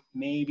May,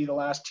 maybe the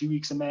last 2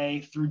 weeks of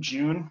May through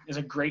June is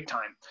a great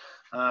time.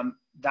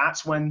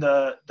 That's when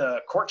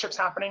the courtship's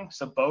happening.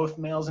 So both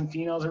males and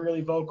females are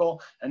really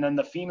vocal, and then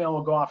the female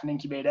will go off and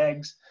incubate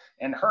eggs,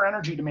 and her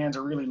energy demands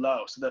are really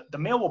low. So the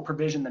male will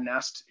provision the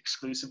nest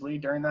exclusively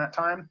during that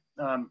time,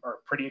 or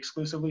pretty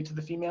exclusively to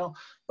the female,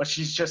 but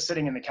she's just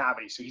sitting in the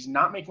cavity. So he's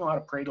not making a lot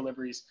of prey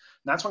deliveries.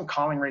 And that's when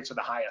calling rates are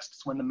the highest.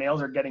 It's when the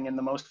males are getting in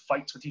the most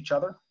fights with each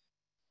other.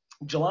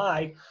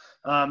 July,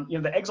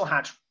 the eggs will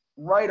hatch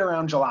right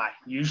around July,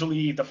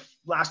 usually the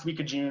last week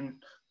of June,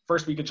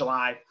 first week of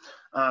July.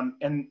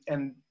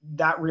 And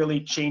that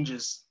really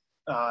changes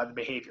the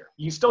behavior.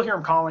 You can still hear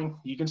them calling.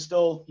 You can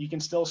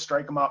still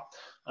strike them up,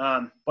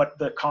 but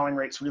the calling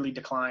rates really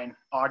decline.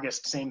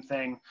 August, same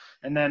thing.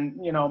 And then,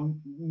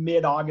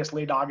 mid-August,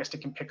 late August,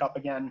 it can pick up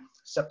again.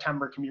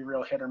 September can be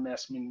real hit or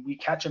miss. I mean, we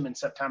catch them in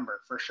September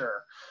for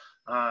sure.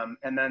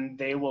 And then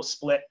they will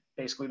split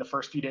basically the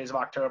first few days of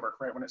October,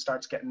 right when it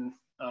starts getting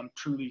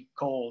truly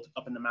cold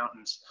up in the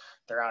mountains.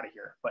 They're out of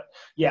here. But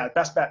yeah,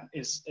 best bet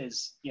is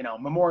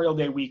Memorial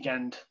Day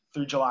weekend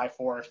through July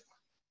 4th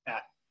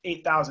at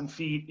 8,000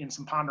 feet in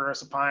some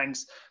ponderosa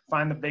pines.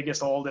 Find the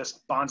biggest,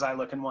 oldest,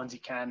 bonsai-looking ones you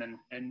can,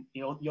 and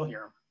you'll hear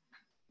them.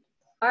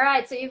 All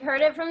right, so you've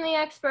heard it from the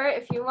expert.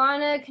 If you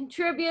want to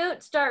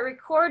contribute, start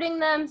recording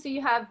them so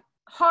you have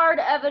hard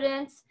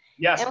evidence.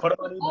 Yes, and put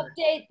them on eBird.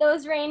 Update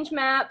those range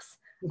maps.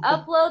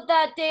 Upload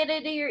that data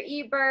to your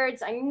eBirds.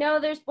 I know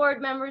there's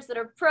board members that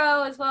are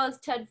pro, as well as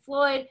Ted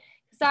Floyd,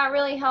 because that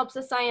really helps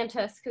the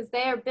scientists, because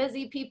they are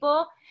busy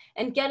people,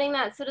 and getting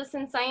that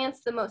citizen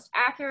science the most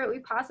accurate we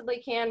possibly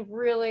can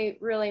really,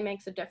 really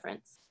makes a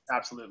difference.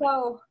 Absolutely.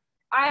 So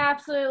I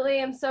absolutely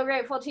am so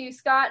grateful to you,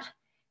 Scott.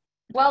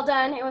 Well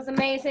done. It was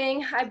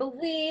amazing. I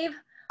believe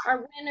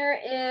Our winner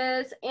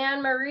is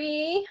Anne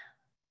Marie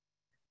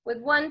with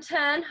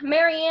 110.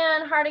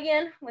 Marianne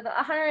Hardigan with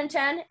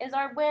 110 is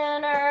our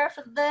winner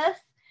for this.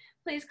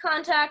 Please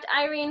contact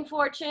Irene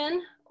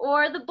Fortune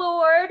or the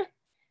board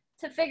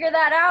to figure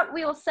that out.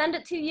 We will send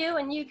it to you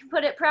and you can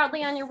put it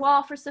proudly on your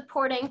wall for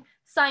supporting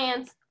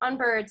science on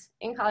birds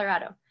in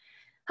Colorado.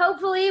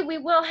 Hopefully we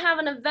will have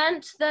an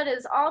event that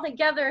is all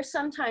together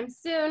sometime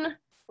soon.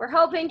 We're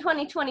hoping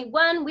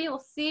 2021, we will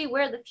see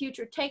where the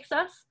future takes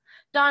us.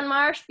 Don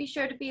Marsh, be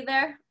sure to be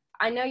there.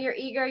 I know you're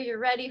eager, you're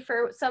ready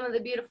for some of the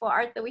beautiful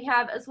art that we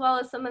have, as well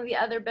as some of the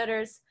other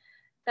bidders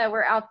that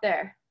were out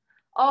there.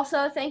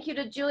 Also, thank you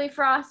to Julie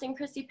Frost and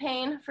Christy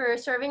Payne for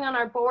serving on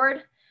our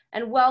board,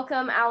 and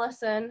welcome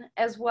Allison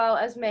as well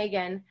as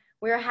Megan.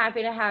 We're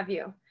happy to have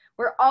you.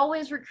 We're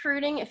always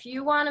recruiting. If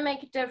you want to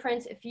make a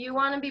difference, if you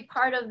want to be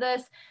part of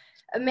this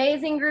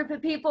amazing group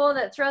of people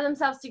that throw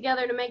themselves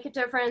together to make a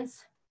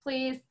difference,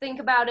 please think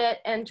about it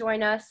and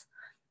join us.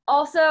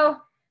 Also,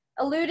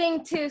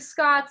 alluding to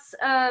Scott's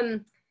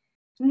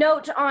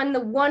note on the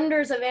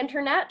wonders of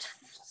internet,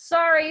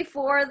 sorry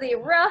for the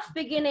rough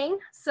beginning.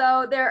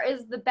 So there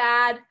is the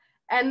bad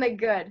and the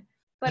good,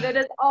 but it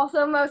is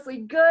also mostly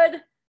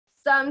good,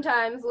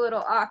 sometimes a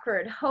little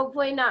awkward.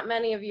 Hopefully not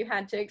many of you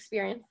had to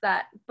experience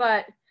that,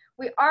 but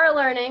we are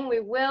learning.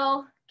 We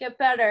will get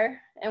better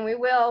and we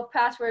will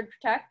password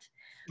protect,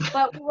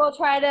 but we will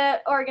try to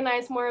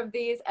organize more of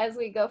these as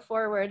we go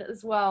forward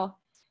as well,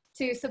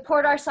 to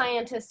support our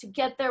scientists, to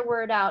get their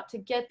word out, to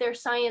get their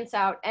science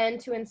out, and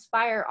to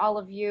inspire all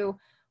of you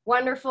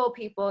wonderful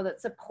people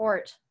that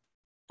support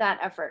that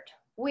effort.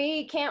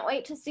 We can't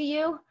wait to see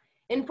you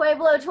in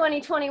Pueblo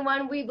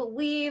 2021. We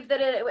believe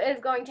that it is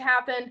going to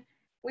happen.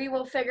 We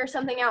will figure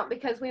something out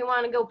because we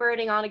want to go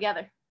birding all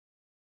together.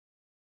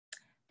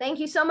 Thank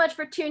you so much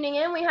for tuning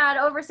in. We had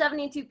over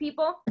 72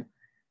 people.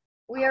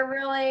 We are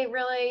really,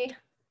 really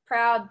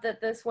proud that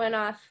this went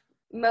off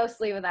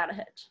mostly without a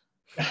hitch.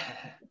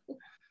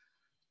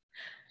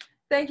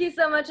 Thank you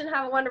so much and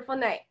have a wonderful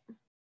night.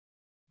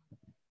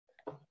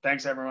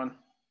 Thanks, everyone.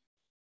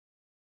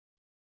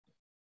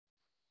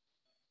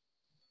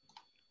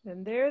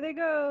 And there they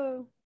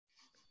go.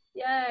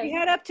 Yay. We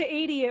had up to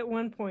 80 at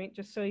one point,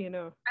 just so you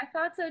know. I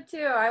thought so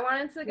too. I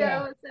wanted to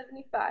go with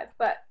 75,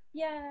 but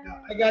yeah.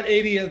 I got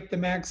 80 at the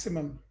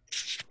maximum.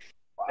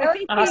 I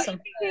think Awesome.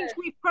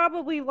 we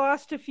probably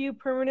lost a few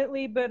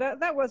permanently, but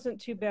that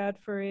wasn't too bad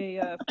for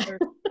a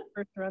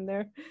first run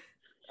there.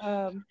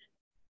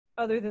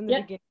 Other than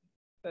the beginning.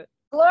 But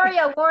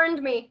Gloria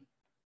warned me.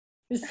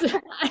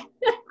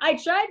 I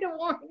tried to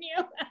warn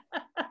you.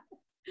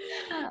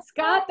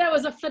 Scott, that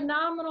was a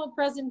phenomenal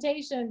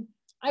presentation.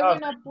 I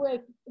went up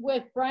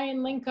with Brian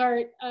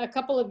Linkart a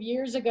couple of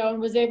years ago and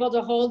was able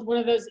to hold one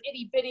of those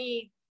itty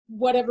bitty,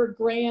 whatever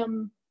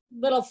gram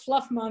little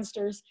fluff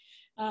monsters.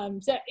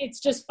 So it's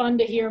just fun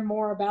to hear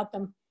more about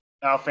them.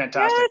 Oh,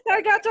 fantastic. yes,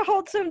 I got to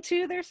hold some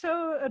too. They're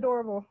so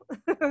adorable.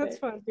 That's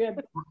fun.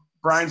 Good.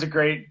 Brian's a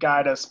great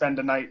guy to spend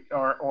a night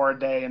or a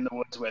day in the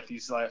woods with.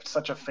 He's like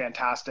such a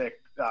fantastic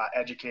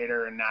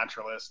educator and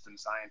naturalist and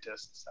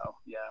scientist. So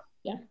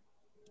yeah.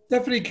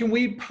 Stephanie, can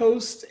we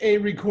post a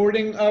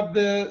recording of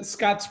the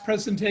Scott's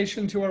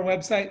presentation to our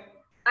website?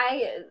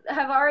 I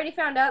have already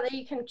found out that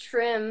you can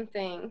trim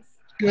things.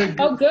 Good.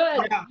 Oh,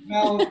 good. Yeah,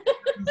 well,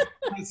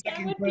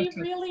 That would be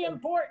really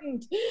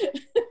important.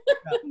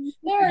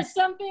 There are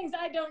some things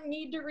I don't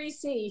need to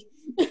re-see.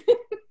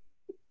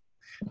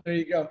 There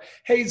you go.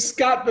 Hey,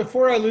 Scott,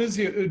 before I lose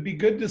you, it would be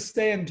good to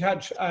stay in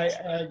touch.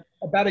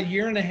 About a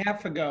year and a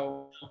half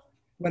ago,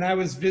 when I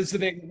was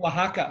visiting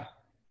Oaxaca,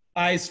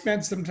 I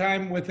spent some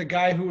time with a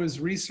guy who was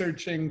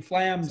researching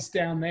flams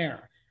down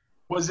there.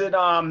 Was it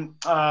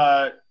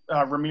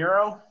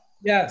Ramiro?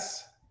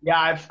 Yes.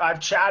 Yeah,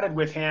 I've chatted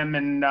with him,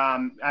 and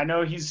I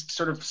know he's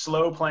sort of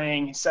slow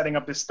playing, setting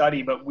up his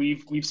study, but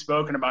we've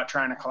spoken about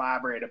trying to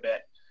collaborate a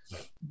bit.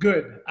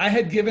 Good. I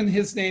had given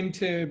his name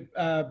to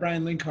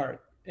Brian Linkart,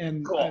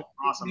 and cool.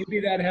 Awesome. Maybe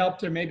that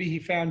helped, or maybe he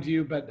found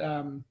you. But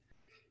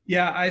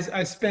yeah,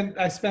 I spent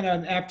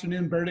an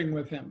afternoon birding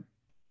with him.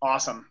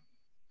 Awesome.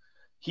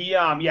 He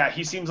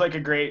he seems like a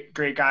great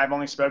guy. I've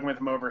only spoken with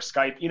him over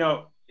Skype. You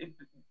know,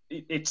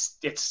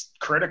 it's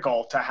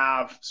critical to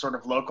have sort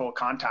of local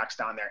contacts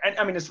down there. And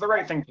I mean, it's the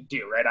right thing to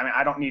do, right? I mean,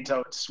 I don't need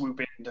to swoop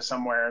into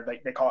somewhere,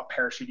 like they call it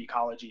parachute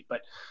ecology,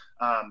 but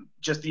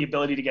just the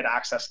ability to get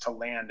access to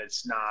land,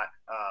 it's not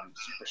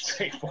super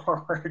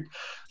straightforward.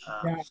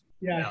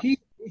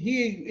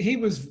 He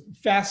was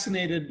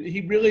fascinated.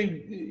 He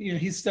really,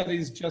 he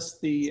studies just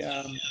the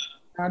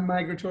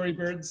non-migratory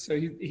birds, so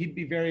he'd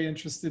be very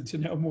interested to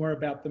know more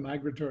about the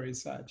migratory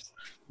side.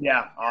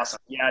 Yeah, awesome.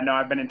 Yeah, no,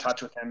 I've been in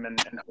touch with him, and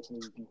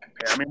hopefully we can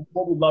compare. I mean,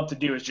 what we'd love to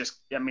do is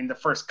just, I mean, the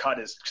first cut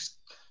is just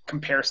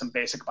compare some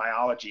basic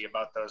biology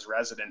about those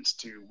residents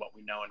to what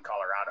we know in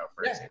Colorado,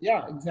 for example.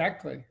 Yeah,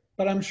 exactly.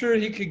 But I'm sure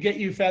he could get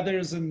you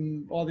feathers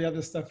and all the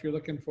other stuff you're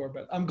looking for.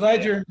 But I'm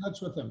glad you're in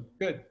touch with him.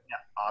 Good. Yeah,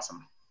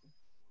 awesome.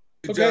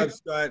 Good job,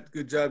 Scott.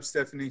 Good job,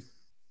 Stephanie.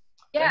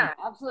 Yeah,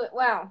 absolutely.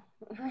 Wow.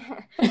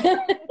 Have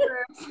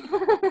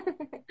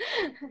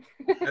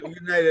a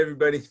good night,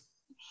 everybody.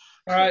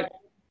 All right.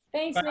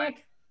 Thanks, Bye.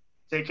 Nick.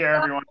 Take care,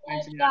 everyone.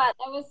 Thanks again. That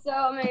was so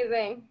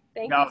amazing.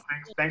 Thank No, you.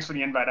 thanks for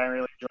the invite. I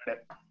really enjoyed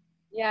it.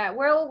 Yeah,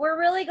 we're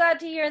really glad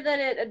to hear that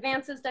it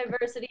advances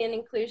diversity and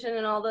inclusion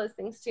and all those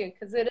things too,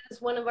 because it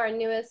is one of our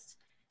newest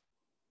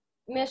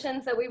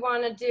missions that we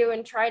want to do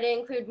and try to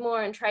include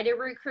more and try to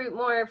recruit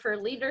more for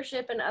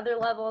leadership and other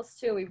levels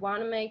too. We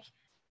want to make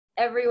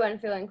everyone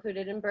feel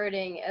included in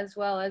birding as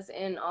well as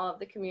in all of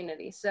the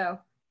community. So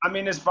I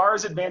mean, as far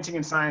as advancing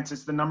in science,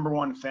 it's the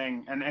 #1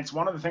 thing. And it's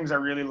one of the things I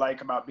really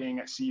like about being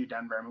at CU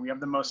Denver. I mean, we have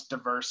the most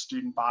diverse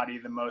student body,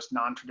 the most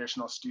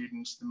non-traditional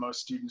students, the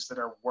most students that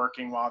are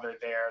working while they're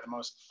there, the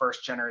most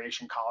first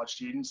generation college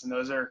students. And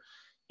those are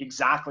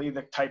exactly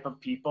the type of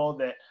people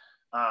that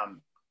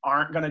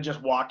aren't going to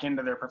just walk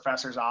into their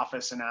professor's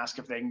office and ask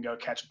if they can go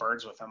catch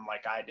birds with them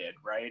like I did,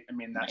 right? I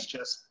mean, that's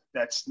just,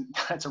 that's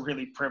a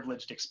really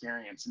privileged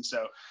experience. And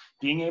so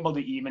being able to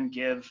even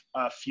give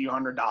a few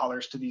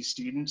 $100s to these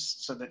students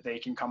so that they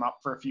can come up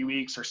for a few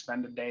weeks or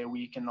spend a day a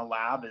week in the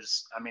lab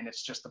is, I mean,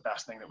 it's just the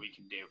best thing that we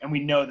can do. And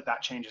we know that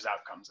that changes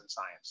outcomes in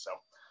science.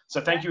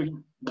 So thank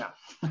you. Yeah.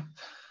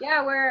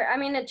 yeah, I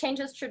mean, it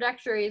changes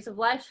trajectories of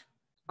life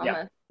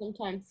almost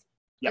sometimes.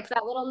 Yep. It's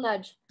that little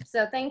nudge.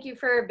 So thank you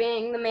for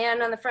being the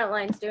man on the front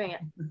lines doing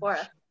it for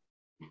us.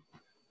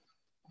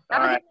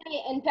 Have a good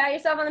night and pat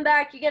yourself on the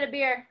back. You get a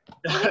beer.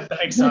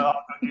 Thanks. I'll go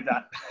do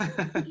that.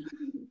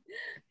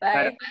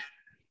 Bye. Bye.